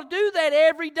 we ought to do that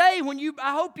every day.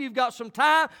 I hope you've got some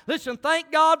time. Listen,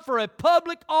 thank God for a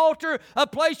public altar, a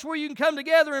place where you can come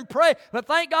together and pray, but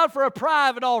thank God for a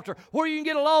private altar where you can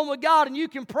get alone with God and you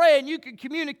can pray and you can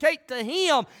communicate to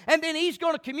Him, and then He's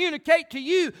going to communicate to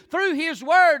you through His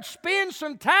Word. Spend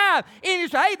some time in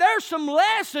His. Hey, there's some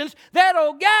lessons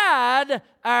that'll guide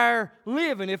our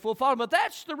living if we'll follow. But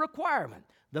that's the requirement.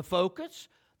 The focus,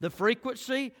 the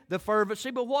frequency, the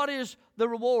fervency. But what is the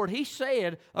reward? He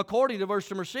said, according to verse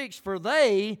number 6, for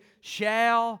they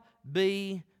shall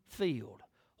be filled.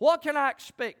 What can I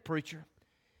expect, preacher?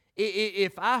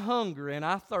 If I hunger and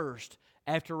I thirst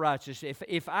after righteousness,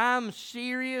 if I'm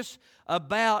serious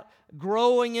about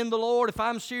growing in the Lord, if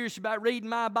I'm serious about reading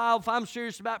my Bible, if I'm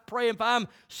serious about praying, if I'm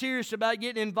serious about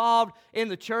getting involved in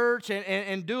the church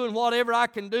and doing whatever I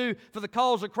can do for the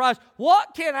cause of Christ,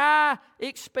 what can I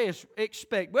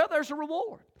expect? Well, there's a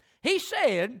reward. He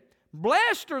said,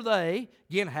 blessed are they,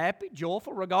 again, happy,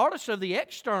 joyful, regardless of the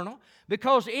external,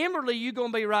 because inwardly you're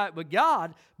going to be right with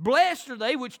God. Blessed are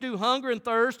they which do hunger and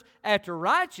thirst after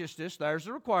righteousness, there's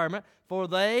the requirement, for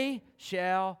they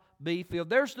shall be filled.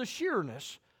 There's the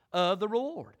sureness of the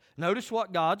reward. Notice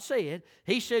what God said.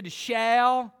 He said,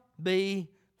 shall be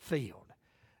filled.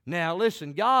 Now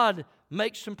listen, God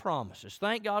makes some promises.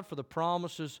 Thank God for the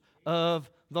promises of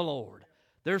the Lord.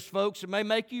 There's folks that may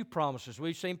make you promises.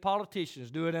 We've seen politicians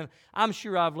do it, and I'm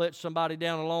sure I've let somebody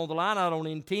down along the line. I don't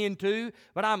intend to,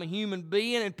 but I'm a human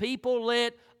being, and people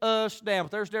let us down.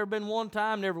 But there's never been one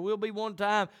time, never will be one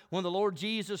time, when the Lord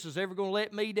Jesus is ever going to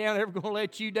let me down, ever going to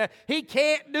let you down. He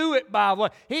can't do it, by the way.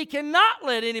 He cannot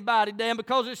let anybody down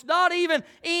because it's not even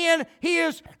in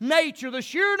His nature. The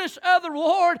sureness of the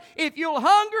reward, if you'll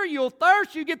hunger, you'll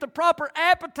thirst, you get the proper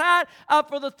appetite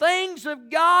for the things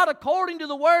of God according to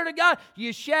the Word of God,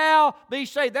 you shall be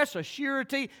saved. That's a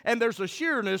surety, and there's a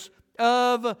sureness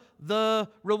of the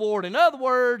reward. In other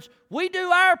words, we do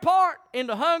our part in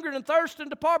the hunger and thirsting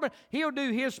department. He'll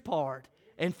do His part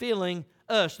in filling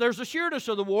us. There's the sureness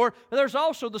of the reward, but there's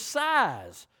also the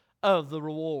size of the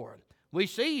reward. We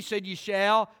see, He said, you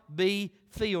shall be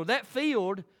filled. That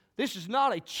filled, this is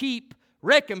not a cheap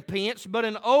recompense, but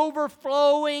an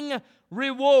overflowing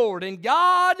reward. And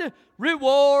God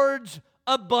rewards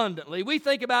abundantly. We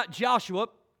think about Joshua,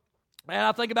 and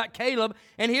I think about Caleb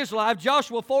and his life.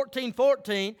 Joshua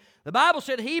 14:14. The Bible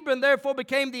said, Hebron therefore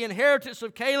became the inheritance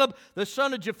of Caleb, the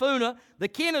son of Jephunneh, the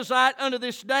Kenizzite, unto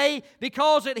this day,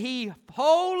 because that he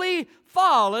wholly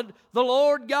followed the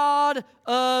Lord God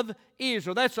of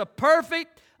Israel. That's a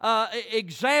perfect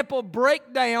example,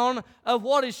 breakdown of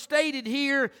what is stated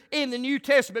here in the New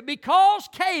Testament. Because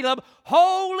Caleb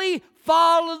wholly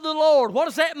followed the Lord. What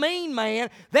does that mean, man?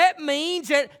 That means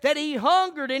that he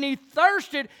hungered and he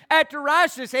thirsted after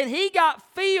righteousness, and he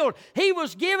got filled. He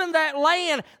was given that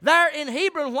land there in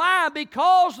Hebron. Why?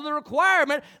 Because of the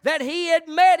requirement that he had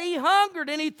met. He hungered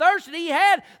and he thirsted. He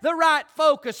had the right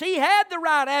focus. He had the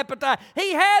right appetite.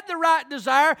 He had the right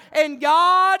desire, and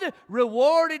God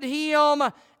rewarded him.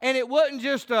 And it wasn't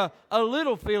just a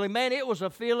little feeling, man. It was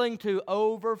a feeling to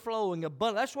overflowing,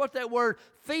 abundant. That's what that word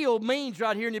filled means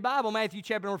right here in the Bible, Matthew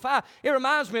chapter number 5. It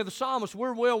reminds me of the psalmist.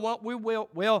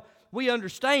 We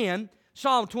understand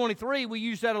Psalm 23. We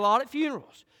use that a lot at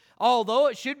funerals, although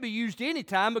it should be used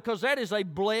anytime because that is a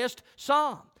blessed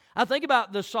psalm. I think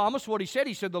about the psalmist, what he said.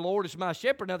 He said, the Lord is my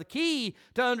shepherd. Now, the key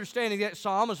to understanding that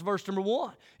psalm is verse number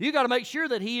 1. You got to make sure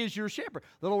that He is your shepherd.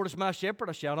 The Lord is my shepherd,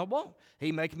 I shall not want.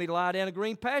 He maketh me to lie down in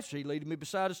green pasture. He leadeth me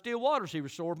beside the still waters. He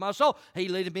restoreth my soul. He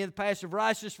leadeth me in the paths of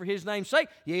righteousness for His name's sake.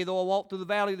 Yea, though I walk through the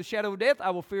valley of the shadow of death, I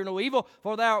will fear no evil,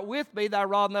 for Thou art with me. Thy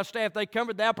rod and Thy staff, they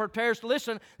comfort. Thou preparest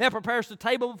the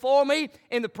table before me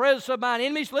in the presence of mine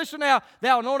enemies. Listen now,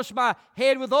 Thou anointest my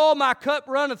head with oil. My cup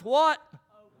runneth what?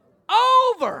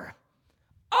 Over.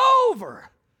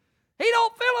 He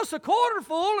don't fill us a quarter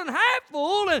full and half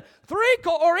full and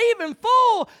or even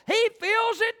full. He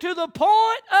fills it to the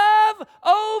point of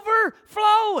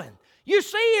overflowing. You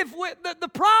see, if the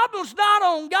problem's not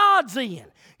on God's end.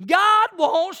 God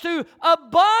wants to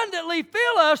abundantly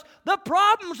fill us. The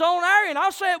problem's on our end.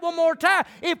 I'll say it one more time.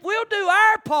 If we'll do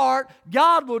our part,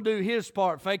 God will do His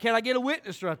part. Can I get a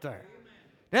witness right there?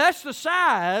 Now, that's the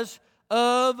size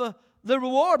of the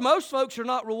reward. Most folks are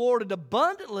not rewarded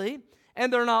abundantly,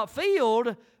 and they're not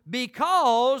filled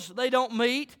because they don't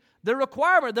meet the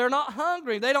requirement. They're not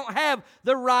hungry. They don't have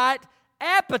the right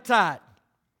appetite.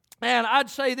 And I'd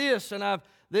say this, and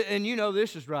you know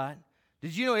this is right.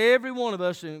 Did you know every one of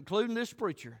us, including this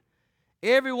preacher,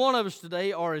 every one of us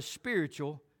today are as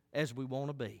spiritual as we want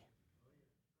to be?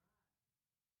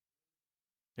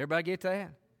 Everybody get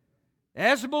that?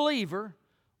 As a believer,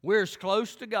 we're as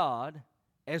close to God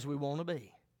as we want to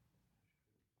be.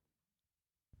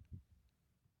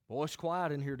 Boy, it's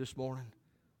quiet in here this morning.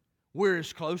 We're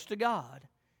as close to God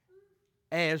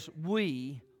as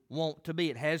we want to be.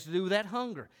 It has to do with that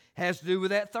hunger. It has to do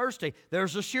with that thirsty.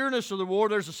 There's the sureness of the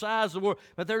reward. There's the size of the reward.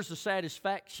 But there's the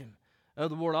satisfaction of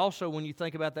the reward. Also, when you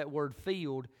think about that word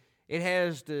filled, it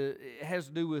has to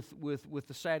do with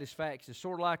the satisfaction. It's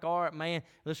sort of like, all right, man,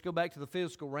 let's go back to the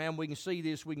physical realm. We can see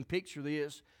this. We can picture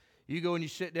this. You go and you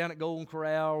sit down at Golden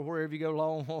Corral or wherever you go,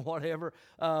 Longhorn, whatever,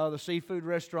 the seafood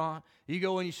restaurant. You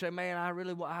go and you say, man,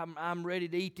 I'm ready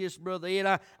to eat this, Brother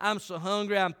Ed. I'm so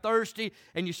hungry, I'm thirsty.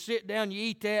 And you sit down, you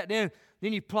eat that, then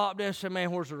you plop down and say,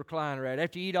 man, where's the recliner at?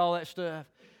 After you eat all that stuff,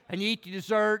 and you eat your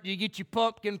dessert, you get your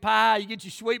pumpkin pie, you get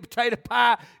your sweet potato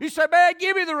pie. You say, man,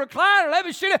 give me the recliner, let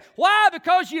me sit down. Why?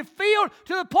 Because you're filled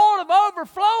to the point of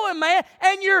overflowing, man,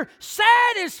 and you're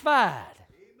satisfied.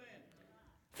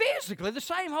 Physically, the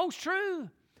same holds true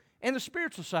in the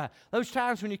spiritual side. Those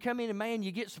times when you come in and, man,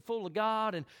 you get so full of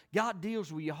God and God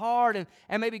deals with your heart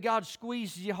and maybe God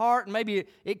squeezes your heart and maybe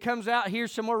it comes out here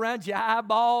somewhere around your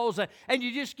eyeballs and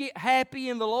you just get happy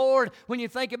in the Lord when you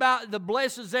think about the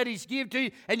blessings that He's given to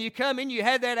you and you come in, you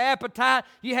had that appetite,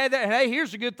 you had that, hey,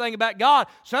 here's the good thing about God.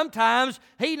 Sometimes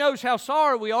He knows how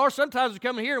sorry we are. Sometimes we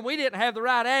come in here and we didn't have the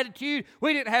right attitude,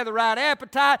 we didn't have the right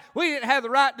appetite, we didn't have the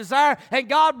right desire, and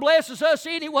God blesses us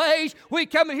anyways. We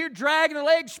come in here dragging our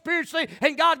legs spiritually,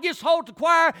 and God gets hold to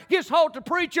choir, gets hold to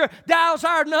preacher, dials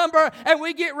our number, and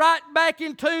we get right back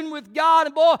in tune with God.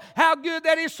 And boy, how good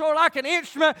that is, sort of like an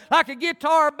instrument, like a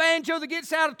guitar or banjo that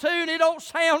gets out of tune. It don't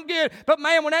sound good, but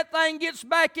man, when that thing gets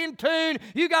back in tune,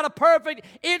 you got a perfect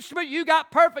instrument, you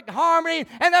got perfect harmony,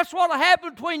 and that's what will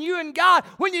happen between you and God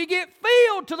when you get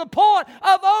filled to the point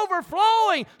of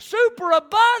overflowing super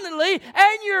abundantly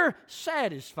and you're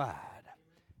satisfied.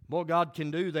 Boy, God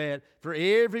can do that for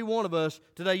every one of us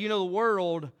today. You know, the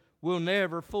world will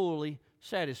never fully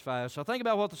satisfy us. So think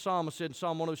about what the psalmist said in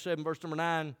Psalm 107, verse number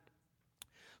 9.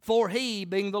 For He,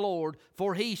 being the Lord,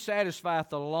 for He satisfieth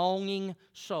the longing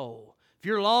soul. If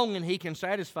you're longing, He can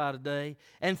satisfy today,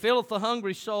 and filleth the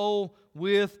hungry soul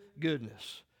with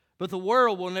goodness. But the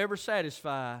world will never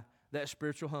satisfy that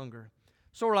spiritual hunger.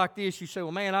 Sort of like this, you say,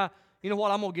 well, man, you know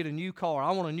what, I'm going to get a new car. I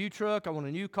want a new truck, I want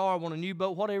a new car, I want a new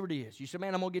boat, whatever it is. You say,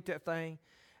 man, I'm going to get that thing.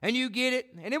 And you get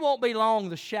it, and it won't be long,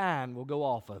 the shine will go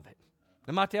off of it.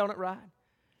 Am I telling it right?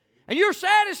 And you're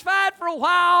satisfied for a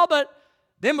while, but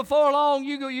then before long,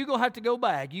 you're going to have to go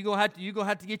back. You're going to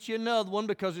have to get you another one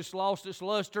because it's lost its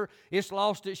luster, it's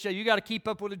lost its shape. You got to keep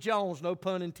up with the Jones, no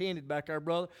pun intended back there,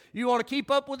 brother. You want to keep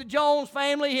up with the Jones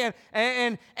family,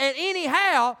 and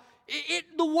anyhow,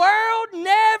 the world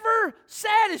never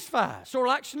satisfies. Sort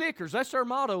of like Snickers. That's their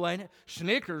motto, ain't it?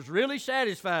 Snickers really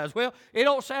satisfies. Well, it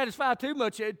don't satisfy too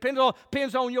much. It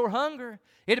depends on your hunger.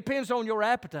 It depends on your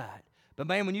appetite. But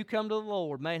man, when you come to the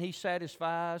Lord, man, He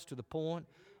satisfies to the point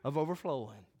of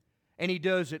overflowing. And He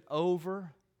does it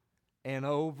over and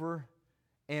over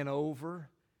and over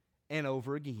and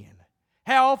over again.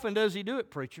 How often does He do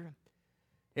it, preacher?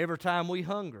 Every time we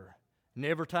hunger. And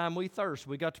every time we thirst,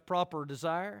 we got the proper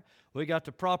desire, we got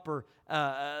the proper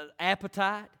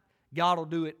appetite, God will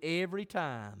do it every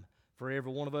time for every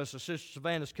one of us. As Sister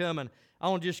Savannah's coming, I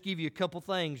want to just give you a couple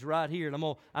things right here,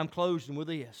 and I'm closing with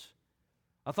this.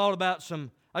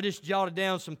 I just jotted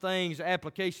down some things,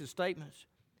 application statements.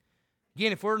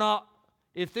 Again,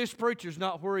 if this preacher's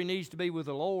not where he needs to be with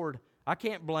the Lord, I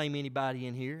can't blame anybody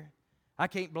in here. I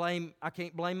can't blame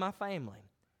my family.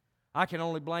 I can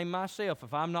only blame myself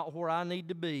if I'm not where I need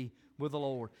to be with the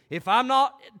Lord. If I'm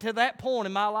not to that point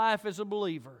in my life as a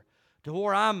believer, to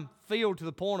where I'm filled to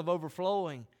the point of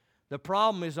overflowing, the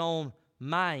problem is on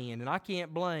my end, and I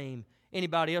can't blame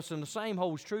anybody else. And the same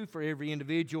holds true for every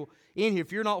individual in here.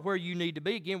 If you're not where you need to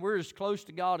be, again, we're as close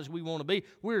to God as we want to be.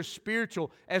 We're as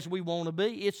spiritual as we want to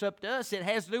be. It's up to us. It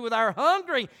has to do with our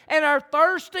hungering and our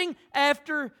thirsting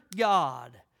after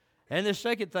God. And the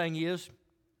second thing is,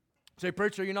 say,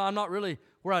 preacher, I'm not really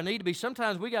where I need to be.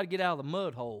 Sometimes we got to get out of the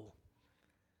mud hole.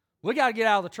 We got to get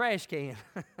out of the trash can.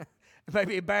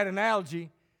 Maybe a bad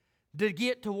analogy. To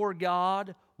get to where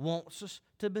God wants us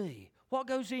to be. What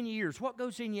goes in your ears? What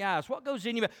goes in your eyes? What goes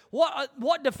in your mouth?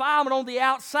 What defilement on the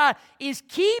outside is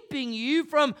keeping you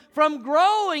from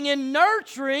growing and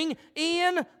nurturing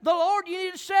in the Lord? You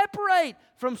need to separate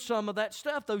from some of that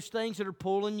stuff, those things that are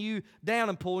pulling you down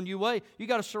and pulling you away. You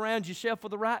got to surround yourself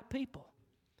with the right people.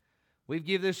 We've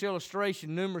given this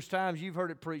illustration numerous times. You've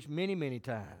heard it preached many, many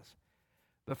times.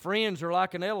 But friends are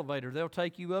like an elevator. They'll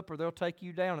take you up or they'll take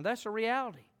you down, and that's a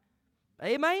reality.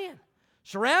 Amen.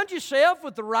 Surround yourself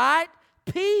with the right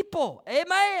people.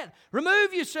 Amen.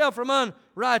 Remove yourself from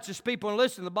unrighteous people. And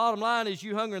listen, the bottom line is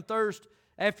you hunger and thirst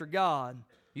after God.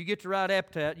 You get the right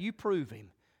appetite. You prove Him.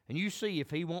 And you see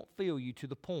if He won't fill you to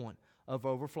the point of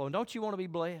overflowing. Don't you want to be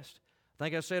blessed? I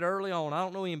think I said early on, I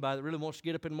don't know anybody that really wants to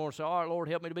get up in the morning and say, all right, Lord,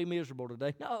 help me to be miserable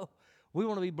today. No, we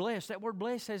want to be blessed. That word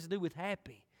blessed has to do with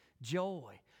happy,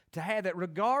 joy. To have that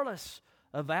regardless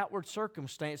of outward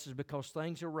circumstances because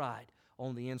things are right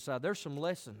on the inside. There's some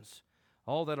lessons,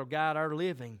 all that'll guide our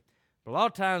living. But a lot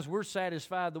of times we're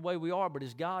satisfied the way we are, but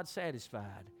is God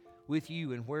satisfied with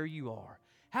you and where you are?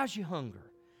 How's your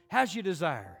hunger? How's your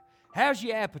desire? How's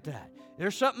your appetite?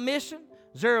 There's something missing?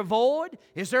 Is there a void?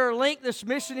 Is there a link that's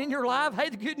missing in your life? Hey,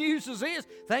 the good news is this.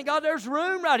 Thank God there's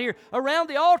room right here around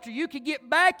the altar. You can get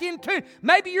back in tune.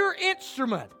 Maybe your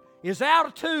instrument is out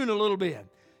of tune a little bit.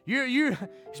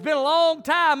 It's been a long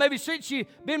time, maybe since you've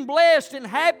been blessed and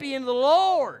happy in the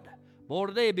Lord. Boy,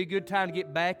 today would be a good time to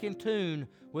get back in tune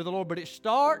with the Lord. But it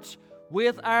starts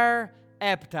with our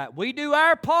appetite. We do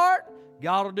our part,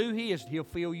 God will do His. He'll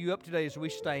fill you up today as we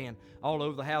stand all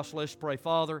over the house. Let's pray.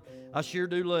 Father, I sure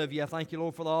do love you. I thank you,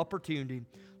 Lord, for the opportunity.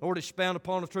 Lord, expound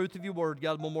upon the truth of your word.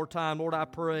 God, one more time, Lord, I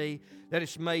pray that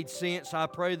it's made sense. I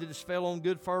pray that it's fell on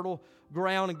good fertile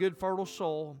ground and good fertile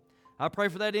soil. I pray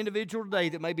for that individual today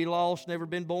that may be lost, never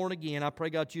been born again. I pray,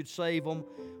 God, you'd save them.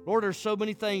 Lord, there's so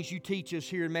many things you teach us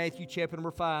here in Matthew chapter number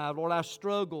 5. Lord, I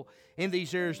struggle in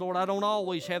these areas. Lord, I don't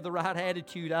always have the right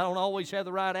attitude. I don't always have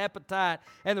the right appetite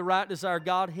and the right desire.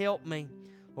 God, help me.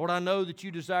 Lord, I know that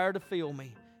you desire to fill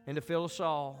me and to fill us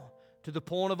all to the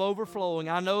point of overflowing.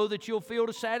 I know that you'll feel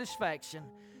the satisfaction.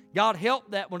 God, help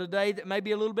that one today that may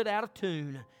be a little bit out of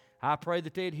tune. I pray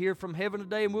that they'd hear from heaven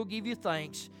today, and we'll give you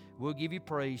thanks. We'll give you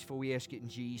praise, for we ask it in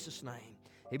Jesus' name.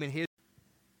 Amen.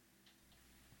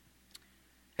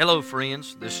 Hello,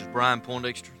 friends. This is Brian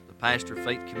Poindexter, the pastor of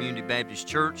Faith Community Baptist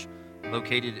Church,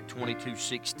 located at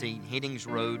 2216 Headings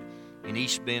Road in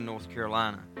East Bend, North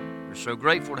Carolina. We're so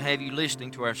grateful to have you listening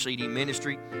to our CD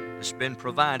ministry that's been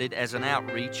provided as an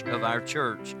outreach of our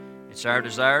church. It's our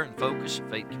desire and focus at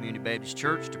Faith Community Baptist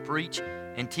Church to preach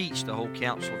and teach the whole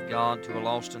counsel of God to a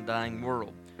lost and dying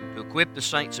world, to equip the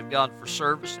saints of God for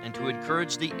service, and to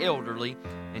encourage the elderly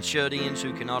and shut-ins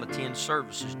who cannot attend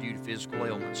services due to physical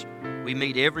ailments. We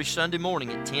meet every Sunday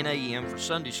morning at 10 a.m. for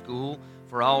Sunday school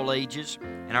for all ages,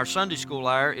 and our Sunday school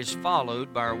hour is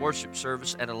followed by our worship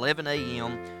service at 11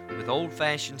 a.m. with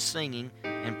old-fashioned singing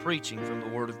and preaching from the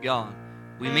Word of God.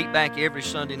 We meet back every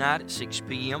Sunday night at 6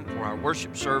 p.m. for our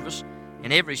worship service,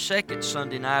 and every second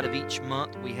Sunday night of each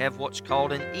month we have what's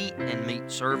called an Eat and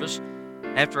Meet service.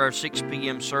 After our 6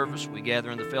 p.m. service, we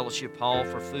gather in the fellowship hall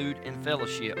for food and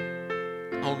fellowship.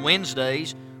 On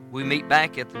Wednesdays, we meet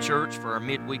back at the church for our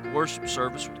midweek worship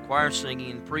service with choir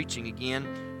singing and preaching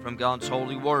again from God's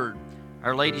holy word.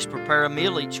 Our ladies prepare a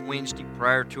meal each Wednesday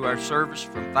prior to our service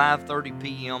from 5:30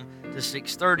 p.m. to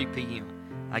 6:30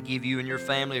 p.m. I give you and your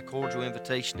family a cordial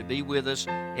invitation to be with us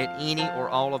at any or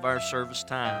all of our service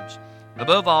times.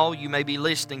 Above all, you may be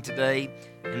listening today,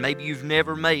 and maybe you've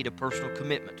never made a personal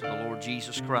commitment to the Lord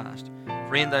Jesus Christ.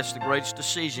 Friend, that's the greatest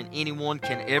decision anyone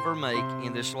can ever make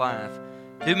in this life.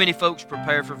 Too many folks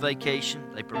prepare for vacation.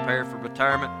 They prepare for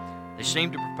retirement. They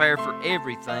seem to prepare for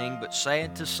everything, but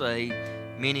sad to say,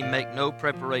 many make no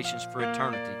preparations for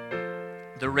eternity.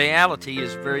 The reality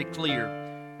is very clear.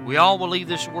 We all will leave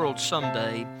this world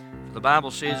someday. For the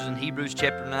Bible says in Hebrews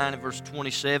chapter 9 and verse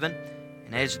 27,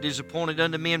 and as it is appointed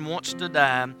unto men once to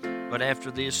die, but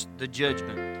after this the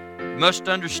judgment. You must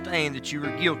understand that you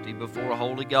are guilty before a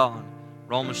holy God.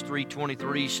 Romans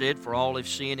 3:23 said, for all have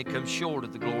sinned and come short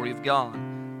of the glory of God.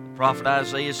 The prophet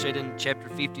Isaiah said in chapter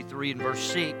 53 and verse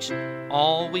 6,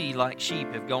 all we like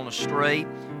sheep have gone astray.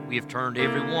 We have turned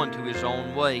every one to his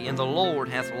own way, and the Lord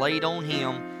hath laid on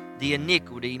him the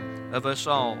iniquity of us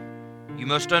all. You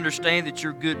must understand that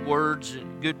your good words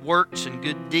and good works and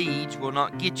good deeds will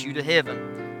not get you to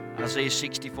heaven. Isaiah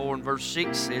 64 and verse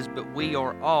 6 says, "But we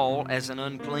are all as an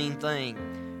unclean thing.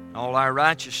 All our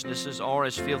righteousnesses are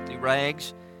as filthy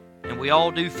rags, and we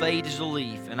all do fade as a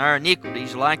leaf, and our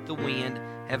iniquities, like the wind,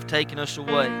 have taken us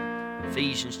away."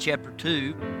 Ephesians chapter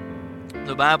 2,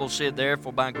 the Bible said,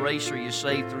 "Therefore by grace are you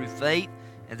saved through faith,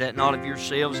 and that not of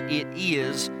yourselves, it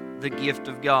is the gift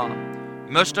of God."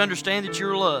 You must understand that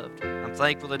you're loved. I'm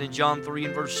thankful that in John 3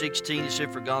 and verse 16 it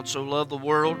said, "For God so loved the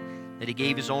world that he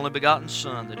gave his only begotten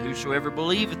Son, that whosoever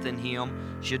believeth in him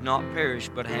should not perish,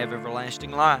 but have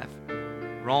everlasting life."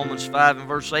 Romans 5 and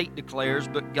verse 8 declares,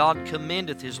 "But God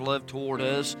commendeth his love toward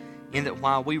us, in that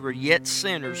while we were yet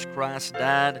sinners, Christ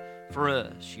died for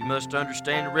us." You must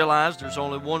understand and realize there's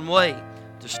only one way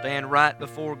to stand right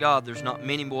before God. There's not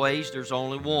many ways, there's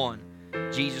only one.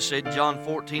 Jesus said in John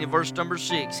 14 and verse number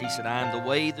 6, He said, "I am the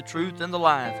way, the truth, and the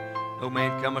life. No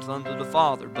man cometh unto the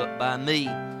Father but by me."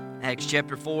 Acts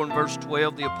chapter 4 and verse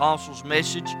 12, the apostles'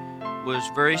 message was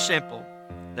very simple.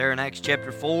 There in Acts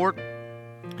chapter 4,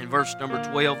 in verse number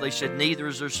 12, they said, "Neither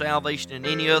is there salvation in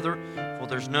any other, for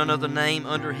there's none other name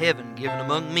under heaven given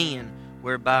among men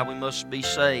whereby we must be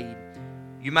saved."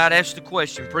 You might ask the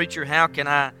question, "Preacher, how can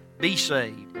I be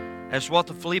saved?" That's what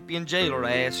the Philippian jailer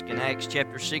asked in Acts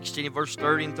chapter 16, verse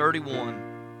 30 and 31.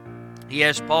 He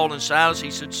asked Paul and Silas,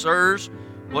 he said, "Sirs,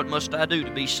 what must I do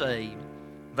to be saved?"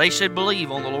 They said,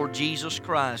 "Believe on the Lord Jesus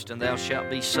Christ, and thou shalt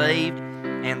be saved,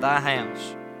 and thy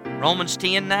house." Romans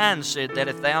 10:9 said that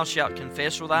if thou shalt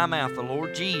confess with thy mouth the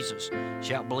Lord Jesus,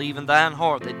 shalt believe in thine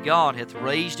heart that God hath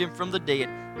raised him from the dead,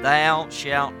 thou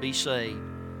shalt be saved.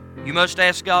 You must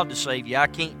ask God to save you. I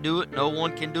can't do it. No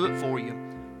one can do it for you.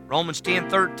 Romans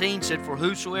 10:13 said, "For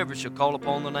whosoever shall call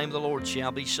upon the name of the Lord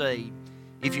shall be saved."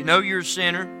 If you know you're a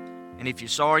sinner, and if you're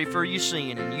sorry for your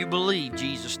sin, and you believe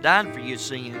Jesus died for your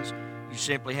sins, you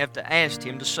simply have to ask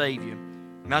him to save you.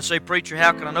 You might say, "Preacher,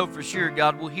 how can I know for sure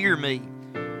God will hear me?"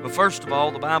 Well, first of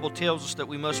all, the Bible tells us that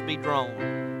we must be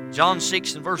drawn. John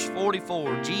 6 and verse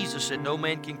 44, Jesus said, "No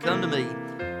man can come to me,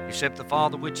 except the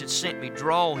Father which hath sent me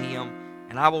draw him,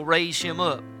 and I will raise him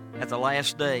up at the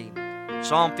last day."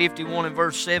 Psalm 51 and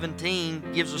verse 17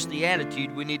 gives us the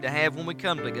attitude we need to have when we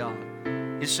come to God.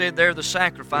 It said there, "The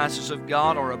sacrifices of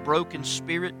God are a broken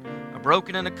spirit, a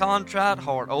broken and a contrite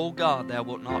heart, O God, thou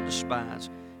wilt not despise."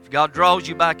 If God draws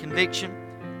you by conviction,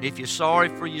 if you're sorry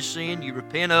for your sin, you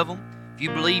repent of them. If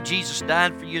you believe Jesus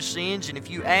died for your sins, and if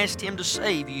you asked him to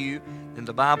save you, then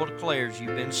the Bible declares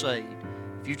you've been saved.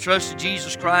 If you trusted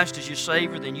Jesus Christ as your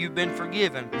Savior, then you've been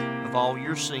forgiven of all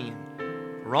your sin.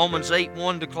 Romans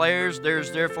 8:1 declares, "There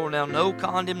is therefore now no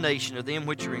condemnation of them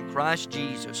which are in Christ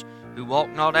Jesus, who walk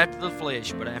not after the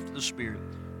flesh, but after the Spirit."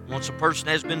 Once a person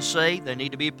has been saved, they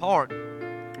need to be a part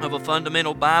of a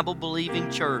fundamental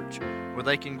Bible-believing church where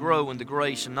they can grow in the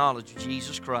grace and knowledge of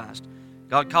Jesus Christ.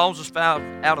 God calls us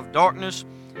out of darkness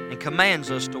and commands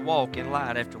us to walk in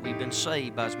light after we've been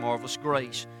saved by his marvelous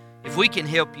grace. If we can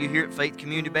help you here at Faith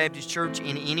Community Baptist Church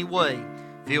in any way,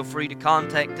 feel free to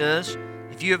contact us.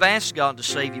 If you have asked God to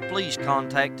save you, please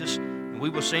contact us, and we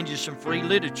will send you some free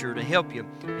literature to help you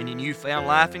in your newfound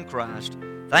life in Christ.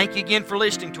 Thank you again for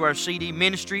listening to our CD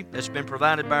ministry that's been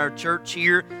provided by our church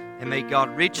here, and may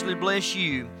God richly bless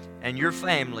you and your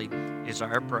family is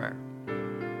our prayer.